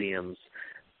stadiums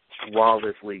while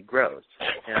this league grows.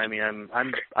 And I mean,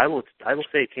 I will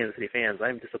say, Kansas City fans,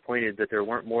 I'm disappointed that there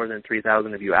weren't more than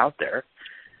 3,000 of you out there.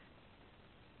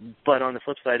 But on the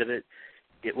flip side of it,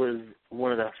 it was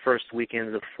one of the first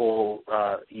weekends of full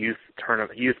youth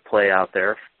play out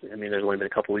there. I mean, there's only been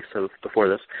a couple weeks before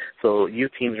this, so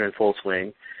youth teams are in full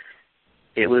swing.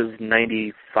 It was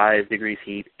 95 degrees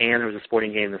heat, and there was a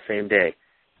sporting game the same day.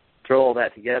 Throw all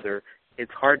that together,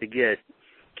 it's hard to get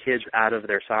kids out of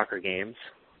their soccer games.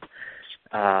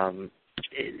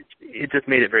 It just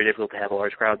made it very difficult to have a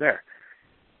large crowd there.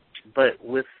 But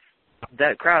with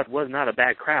that crowd was not a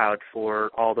bad crowd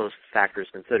for all those factors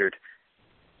considered.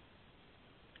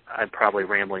 I'm probably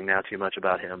rambling now too much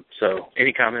about him. So,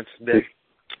 any comments, Big?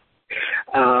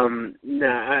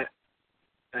 No,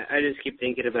 I just keep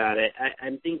thinking about it.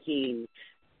 I'm thinking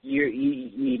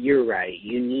you're right.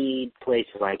 You need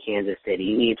places like Kansas City.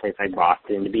 You need a place like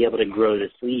Boston to be able to grow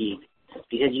this league,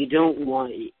 because you don't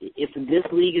want, if this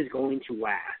league is going to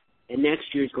last, and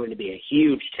next year is going to be a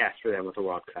huge test for them with the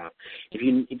World Cup. If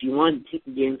you want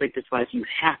games like this last, you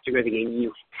have to grow the game.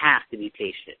 You have to be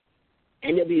patient.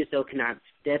 NWSL cannot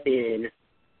step in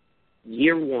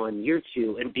year 1, year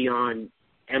 2, and beyond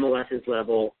MLS's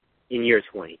level in year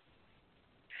 20.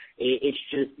 It's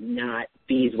just not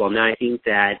feasible. Now, I think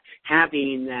that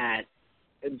having that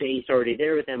base already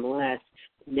there with MLS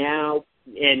now,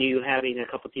 and you having a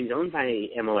couple teams owned by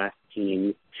MLS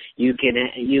teams, you can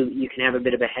have a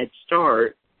bit of a head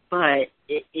start, but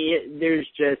there's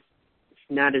just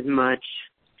not as much.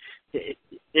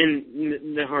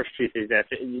 And the harsh truth is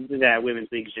that women's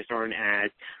leagues just aren't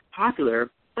as popular,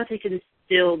 but they can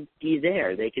still be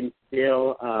there. They can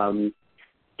still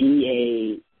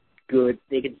be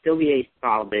a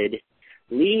solid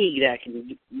league that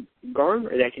can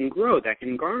grow, that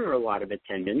can garner a lot of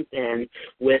attendance. And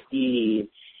with the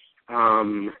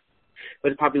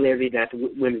popularity that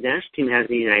the women's national team has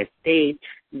in the United States,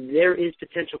 there is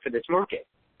potential for this market.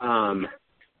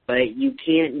 But you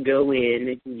can't go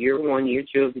in year 1, year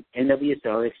 2 of the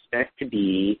NWSL and expect to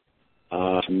be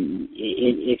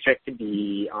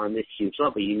on this huge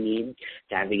level. You need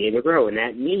to have the game to grow, and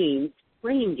that means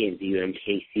playing games at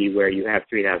UMKC where you have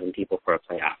 3,000 people for a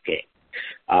playoff game.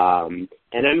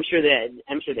 And I'm sure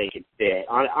they could fit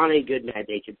on a good night.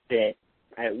 They could fit.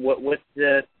 What's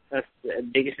the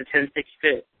biggest attendance they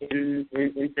could fit in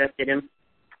Seth Stadium?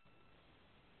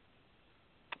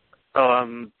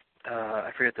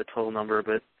 I forget the total number,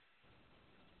 but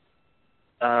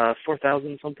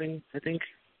 4,000 something, I think,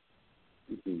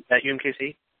 at UMKC.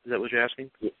 Is that what you're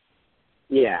asking?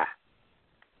 Yeah.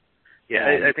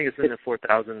 Yeah, I think it's in the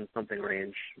 4,000 something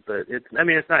range, but it's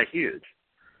not huge.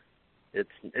 There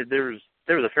was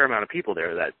a fair amount of people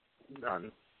there that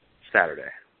on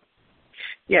Saturday.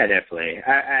 Yeah, definitely.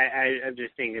 I'm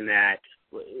just thinking that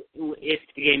if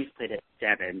the game's played at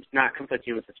 7, not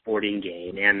conflicting with the sporting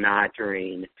game and not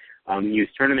during youth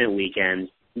tournament weekends,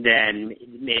 then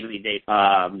maybe they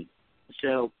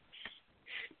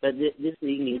but this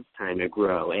league needs time to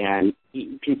grow, and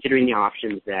considering the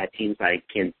options that teams like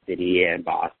Kansas City and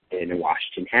Boston and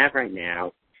Washington have right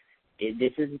now,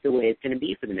 this isn't the way it's going to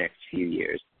be for the next few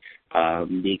years.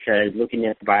 Because looking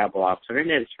at the viable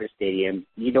alternatives for stadium,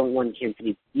 you don't want Kansas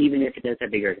City, even if it does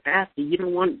have bigger capacity, you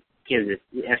don't want FC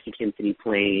Kansas City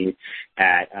playing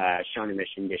at Shawnee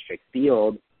Mission District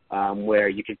Field, where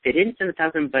you can fit in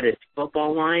 7,000, but it's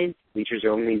football lines. Bleachers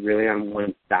are only really on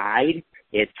one side.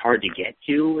 It's hard to get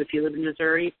to if you live in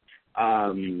Missouri,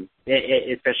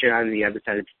 especially on the other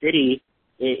side of the city.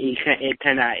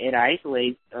 It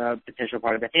isolates a potential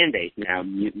part of the fan base. Now,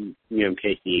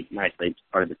 UMKC isolates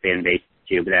part of the fan base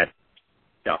too, but that's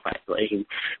self-isolation.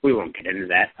 We won't get into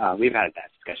that. We've had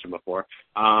that discussion before.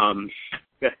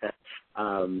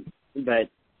 But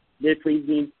this league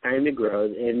needs time to grow,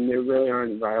 and there really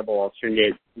aren't viable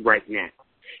alternatives right now.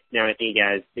 Now, I think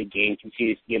as the game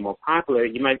continues to get more popular,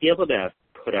 you might be able to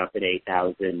put up an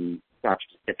 8,000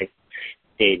 South-Pacific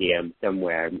stadium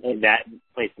somewhere. And that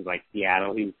places like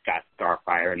Seattle, we've got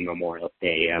Starfire and Memorial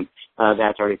Stadium.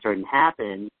 That's already starting to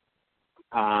happen.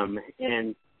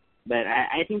 But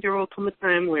I think there will come a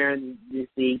time where this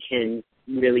league can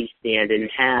really stand and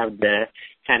have the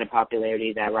kind of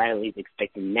popularity that Riley's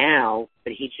expecting now,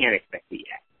 but he can't expect it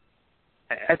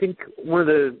yet. I think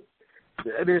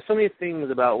there's so many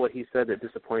things about what he said that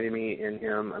disappointed me in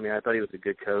him. I mean, I thought he was a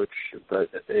good coach, but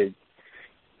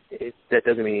that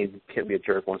doesn't mean he can't be a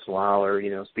jerk once in a while or,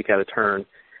 speak out of turn.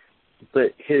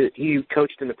 But he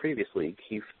coached in the previous league.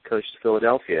 He coached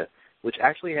Philadelphia, which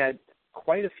actually had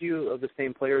quite a few of the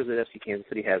same players that FC Kansas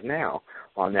City has now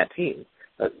on that team.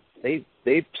 They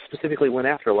specifically went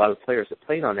after a lot of players that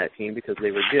played on that team because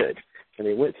they were good, and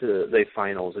they went to the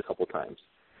finals a couple times.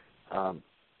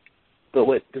 But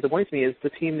what disappoints me is the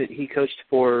team that he coached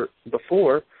for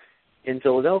before in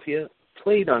Philadelphia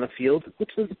played on a field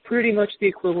which was pretty much the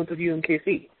equivalent of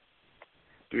UMKC.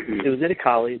 It was at a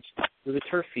college. It was a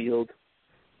turf field.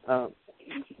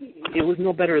 It was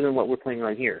no better than what we're playing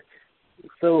on here.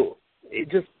 So it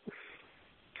just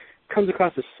comes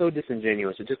across as so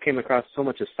disingenuous. It just came across so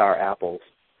much as sour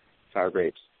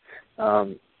grapes.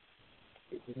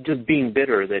 Just being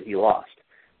bitter that he lost.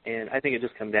 And I think it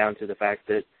just comes down to the fact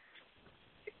that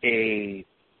a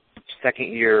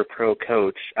second-year pro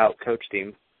coach out-coached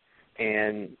him,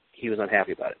 and he was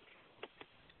unhappy about it.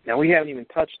 Now, we haven't even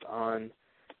touched on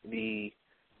the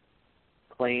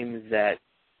claims that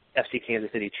FC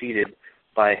Kansas City cheated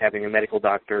by having a medical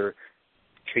doctor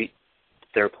treat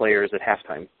their players at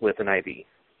halftime with an IV.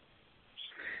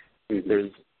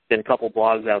 There's been a couple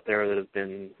blogs out there that have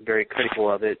been very critical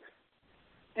of it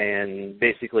and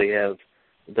basically have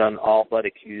done all but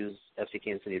accuse FC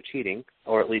Kansas City of cheating,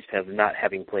 or at least have not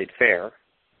having played fair.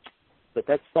 But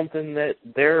that's something that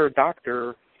their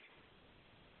doctor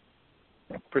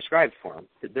prescribed for them.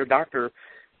 Their doctor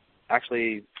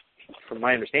actually, from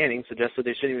my understanding, suggested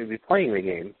they shouldn't even be playing the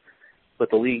game, but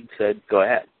the league said, go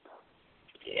ahead.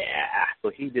 Yeah.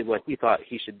 So he did what he thought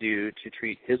he should do to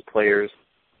treat his players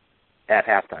at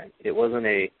halftime. It wasn't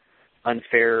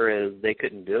unfair as they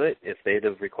couldn't do it. If they'd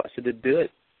have requested to do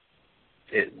it,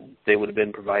 they would have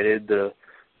been provided the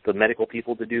medical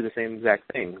people to do the same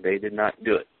exact thing. They did not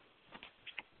do it.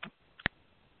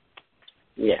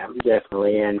 Yeah,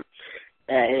 definitely. And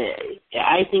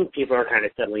I think people are kind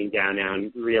of settling down now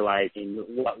and realizing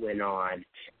what went on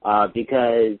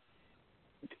because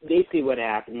basically what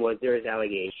happened was there was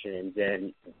allegations,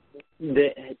 and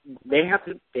they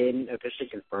haven't been officially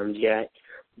confirmed yet,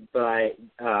 but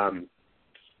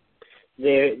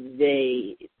there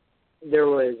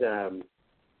was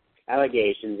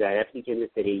allegations that FC Kansas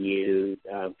City used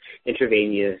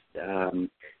intravenous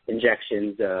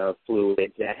injections of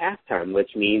fluids at halftime,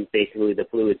 which means basically the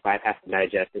fluids bypass the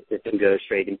digestive system, go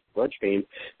straight into the bloodstream,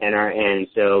 and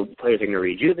so players are going to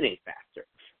rejuvenate faster.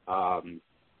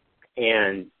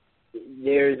 And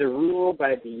there's a rule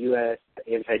by the U.S.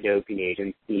 Anti-Doping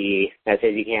Agency that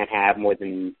says you can't have more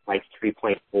than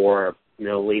 3.4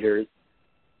 milliliters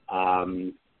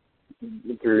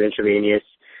through intravenous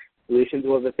solutions.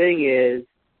 Well, the thing is,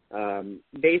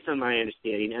 based on my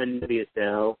understanding,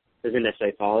 NWSL doesn't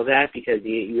necessarily follow that because the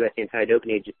U.S.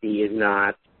 Anti-Doping Agency is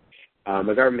not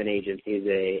a government agency.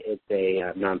 It's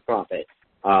a nonprofit.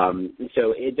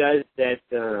 So it does set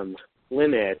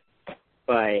limits,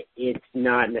 but it's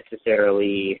not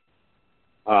necessarily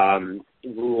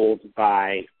ruled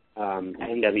by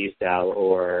NWSL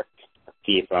or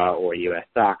FIFA or U.S.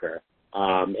 Soccer.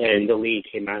 And the league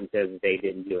came out and said that they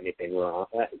didn't do anything wrong.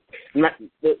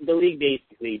 The league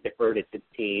basically deferred it to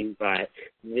the team, but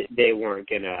they weren't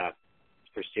going to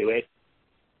pursue it.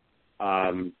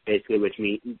 Basically, which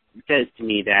says to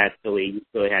me that the league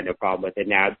really had no problem with it.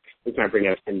 Now, this might bring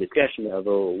up some discussion of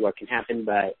what can happen,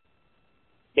 but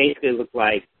basically it looked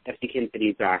like FC Kansas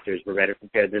City's doctors were better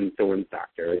prepared than Thorn's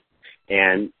doctors,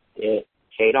 and it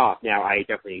paid off. Now, I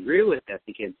definitely agree with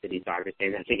FC Kansas City's doctors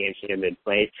saying that the game should have been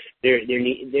played. There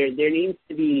needs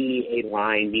to be a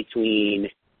line between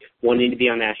wanting to be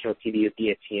on national TV with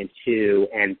ESPN2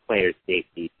 and player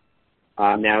safety.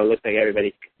 Now, it looks like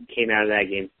everybody came out of that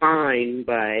game fine,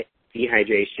 but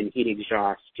dehydration, heat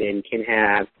exhaustion can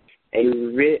have a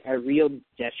real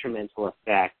detrimental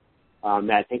effect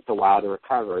that takes a while to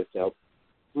recover. So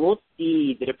we'll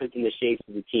see the difference in the shapes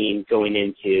of the team going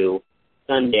into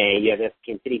Sunday. You have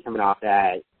Kansas City coming off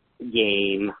that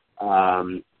game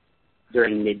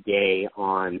during midday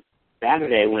on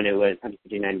Saturday when it was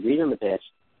 159 degrees on the pitch.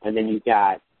 And then you've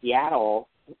got Seattle,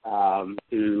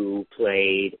 who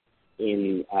played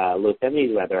in low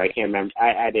 70s weather. I can't remember.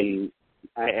 I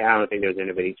don't think there was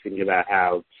anybody tweeting about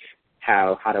how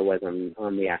hot it was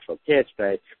on the actual pitch,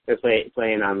 but they're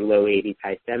playing on low 80s,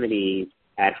 high 70s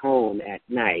at home at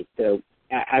night. So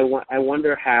I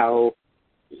wonder how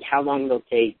long it'll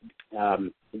take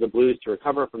the Blues to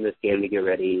recover from this game to get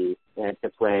ready to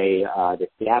play the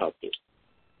Seattle team.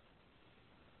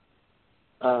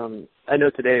 I know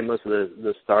today most of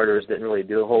the starters didn't really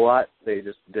do a whole lot. They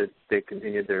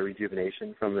continued their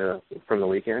rejuvenation from the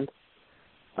weekend.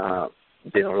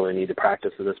 They don't really need to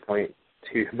practice at this point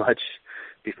too much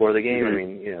before the game. Mm-hmm. I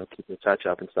mean, keep the touch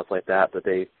up and stuff like that.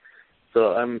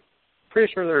 So I'm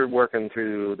pretty sure they're working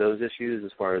through those issues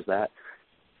as far as that.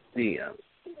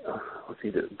 Let's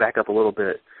see, to back up a little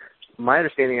bit. My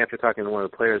understanding after talking to one of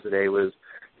the players today was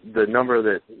there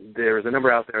was a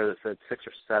number out there that said 6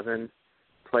 or 7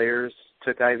 players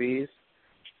took IVs.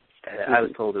 Mm-hmm. I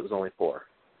was told it was only 4.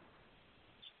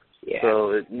 Yeah.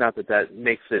 So not that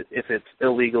makes it, if it's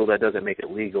illegal, that doesn't make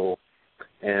it legal.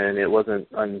 And it wasn't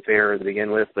unfair to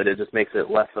begin with, but it just makes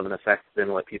it less of an effect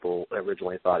than what people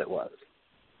originally thought it was.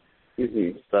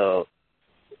 Mm-hmm. So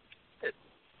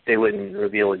they wouldn't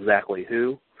reveal exactly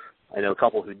who. I know a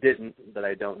couple who didn't, but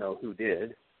I don't know who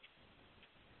did.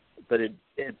 But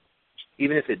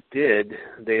even if it did,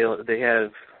 they were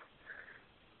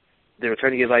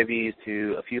trying to give IVs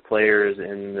to a few players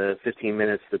in the 15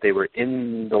 minutes that they were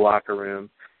in the locker room,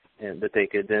 and that they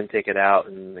could then take it out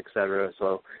and et cetera.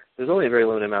 So there's only a very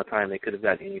limited amount of time they could have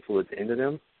gotten any fluids into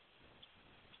them.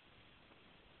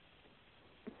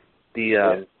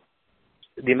 The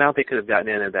amount they could have gotten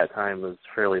in at that time was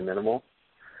fairly minimal.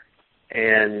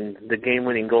 And the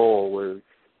game-winning goal was,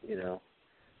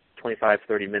 25,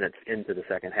 30 minutes into the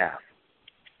second half.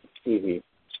 Mm-hmm.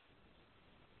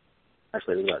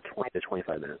 Actually, it was about 20 to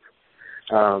 25 minutes.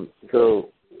 So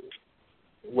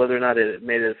whether or not it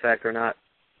made an effect or not,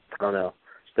 I don't know.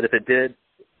 But if it did,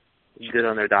 good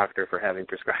on their doctor for having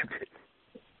prescribed it.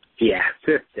 Yeah,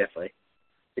 definitely.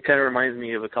 It kind of reminds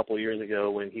me of a couple years ago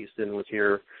when Houston was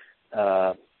here.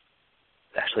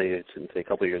 Actually, I shouldn't say a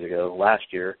couple years ago,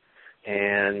 last year,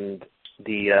 and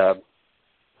the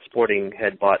Sporting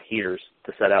had bought heaters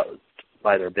to set out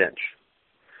by their bench.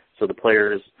 So the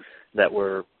players that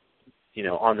were,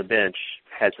 on the bench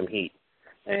had some heat.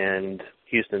 And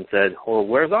Houston said, well,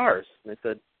 where's ours? And they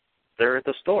said, they're at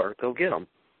the store. Go get them.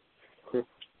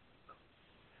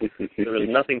 There was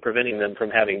nothing preventing them from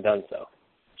having done so.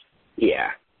 Yeah.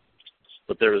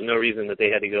 But there was no reason that they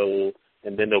had to go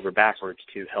and bend over backwards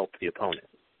to help the opponent.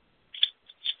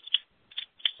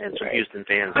 And some Houston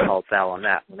fans called foul on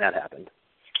that when that happened.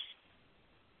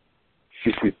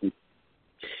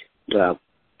 Well,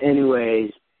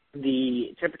 anyways,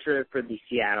 the temperature for the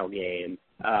Seattle game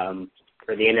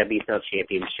for the NWSL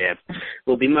Championship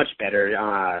will be much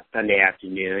better Sunday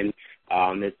afternoon.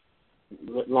 It's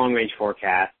long-range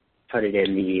forecast put it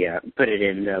in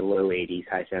the low 80s,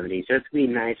 high 70s. So it's going to be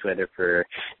nice weather for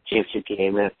championship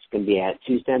game. That's going to be at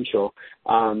 2 Central.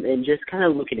 And just kind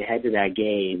of looking ahead to that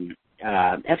game,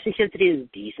 FC Kansas City is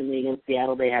decently against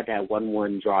Seattle. They had that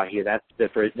 1-1 draw here. That's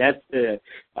the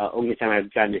only time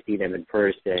I've gotten to see them in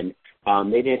person.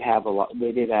 They did have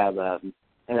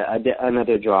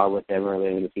another draw with them earlier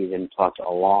in the season, plus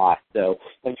a loss. So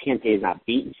Kansas City has not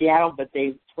beaten Seattle, but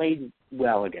they've played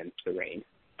well against the Reign.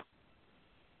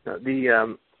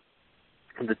 The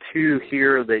two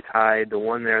here they tied. The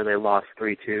one there they lost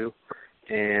 3-2,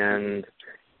 and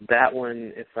that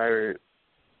one, if I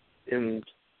am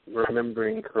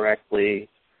remembering correctly,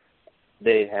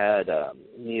 they had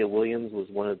Nia Williams was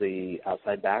one of the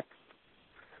outside backs,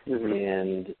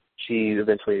 and she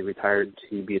eventually retired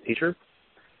to be a teacher.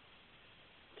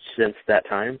 Since that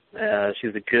time, she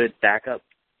was a good backup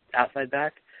outside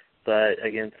back, but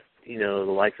against the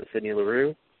likes of Sydney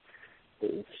Leroux,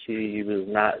 she was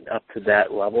not up to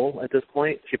that level at this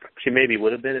point. She maybe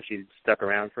would have been if she stuck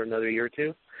around for another year or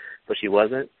two, but she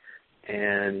wasn't.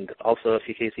 And also,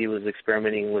 FCKC was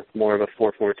experimenting with more of a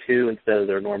 4-4-2 instead of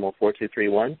their normal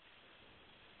 4-2-3-1.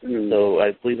 So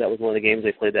I believe that was one of the games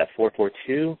they played that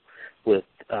 4-4-2 with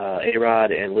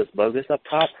A-Rod and Liz Bogus up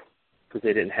top, because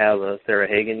they didn't have a Sarah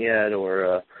Hagen yet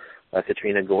or a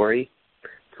Katrina Gorey.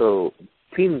 So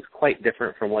team's quite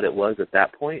different from what it was at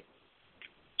that point.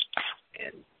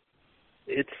 And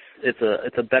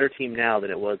it's a better team now than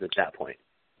it was at that point.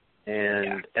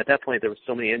 And at that point, there were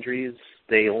so many injuries.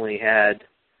 They only had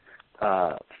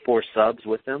 4 subs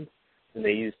with them, and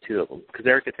they used 2 of them. Because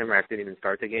Erica Timrak didn't even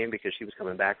start the game because she was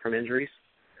coming back from injuries.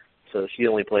 So she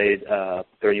only played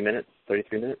 33 minutes.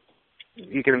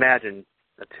 You can imagine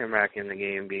a Timrak in the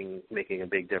game making a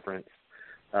big difference.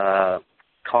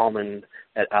 Coleman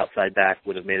at outside back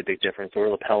would have made a big difference. Or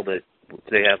Lapel that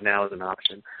they have now as an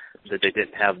option that they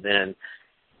didn't have then.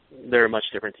 They're a much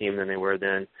different team than they were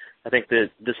then. I think that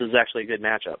this is actually a good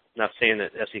matchup. Not saying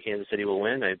that FC Kansas City will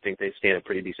win. I think they stand a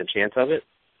pretty decent chance of it.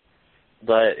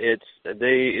 But it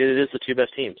is the 2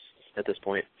 best teams at this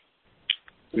point.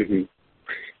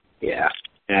 Yeah.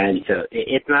 And so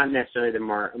it's not necessarily the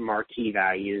marquee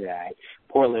value that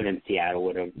Portland and Seattle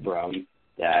would have thrown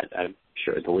that I'm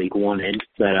sure the league wanted.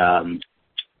 But,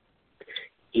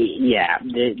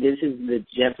 this is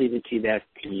definitely the 2 best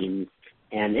teams.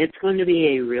 And it's going to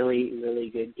be a really, really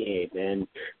good game. And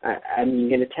I'm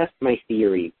going to test my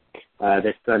theory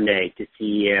this Sunday to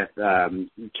see if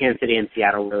Kansas City and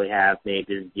Seattle really have made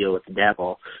this deal with the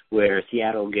devil, where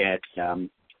Seattle gets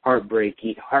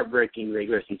heartbreaking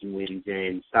regular season wins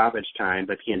in stoppage time,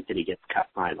 but Kansas City gets cup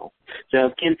final. So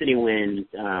if Kansas City wins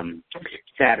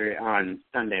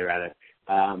Sunday, that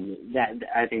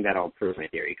I think that'll prove my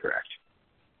theory correct.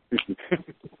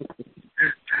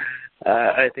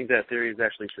 I think that theory is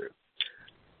actually true.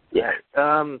 Yeah.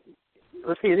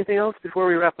 Let's see, anything else before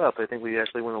we wrap up? I think we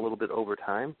actually went a little bit over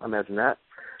time. Imagine that.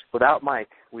 Without Mike,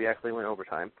 we actually went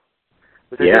overtime.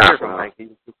 Which I did hear from Mike.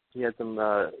 He had some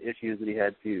issues that he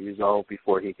had to resolve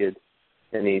before he could,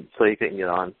 so he couldn't get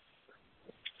on.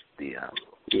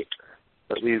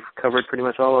 But we've covered pretty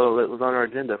much all that was on our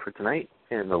agenda for tonight,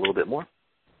 and a little bit more.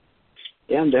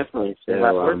 Yeah, definitely. So,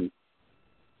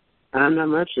 not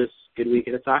much. Just good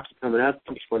weekend of soccer coming up.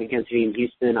 Sporting Kansas City in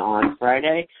Houston on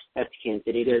Friday. That's Kansas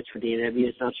City goes for the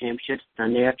NWSL Championship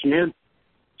Sunday afternoon.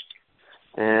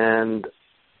 And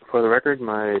for the record,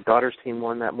 my daughter's team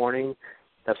won that morning.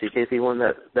 FCKC won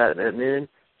that at noon.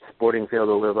 Sporting failed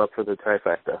to live up for the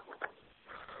trifecta.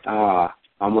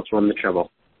 Almost won the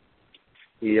treble.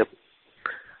 Yep.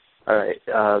 All right.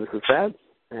 This is Thad,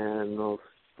 and we'll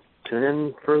tune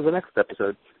in for the next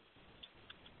episode.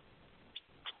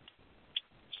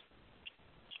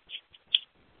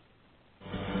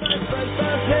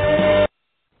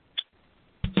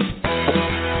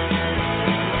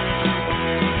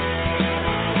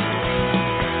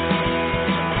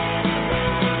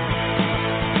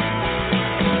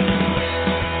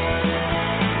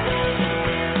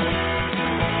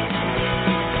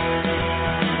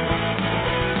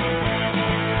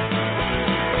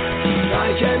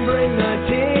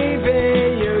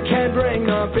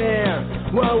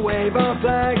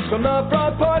 From the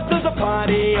front porch, there's a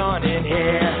party on in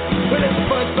here. When it's a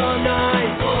football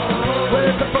night,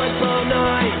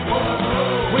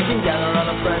 we can gather all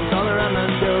our friends all around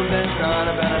the room. There's not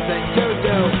a better thing to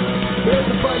do. When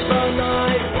it's a football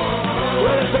night,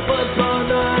 when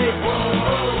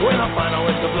the final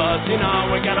whistle blows,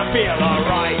 we're gonna feel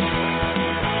alright.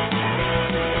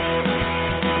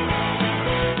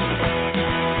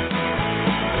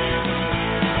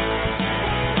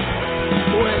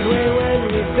 When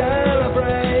we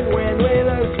celebrate, when we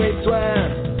lose, we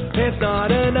swear. It's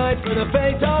not a night for the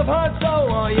faint of heart, so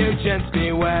all you gents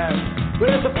beware.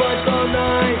 When it's a football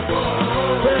night,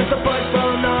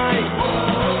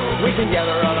 we can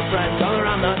gather all our friends all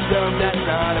around the room. That's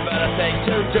not a better thing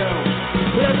to do.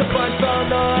 When it's a football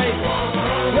night,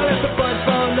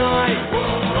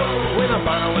 when the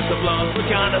final whistle blows,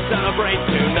 gonna celebrate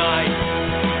tonight.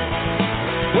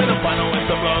 With the final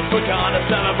whistle blows, we're gonna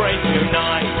celebrate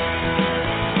tonight.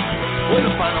 With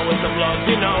the final whistle blows,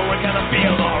 you know we're gonna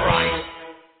feel alright.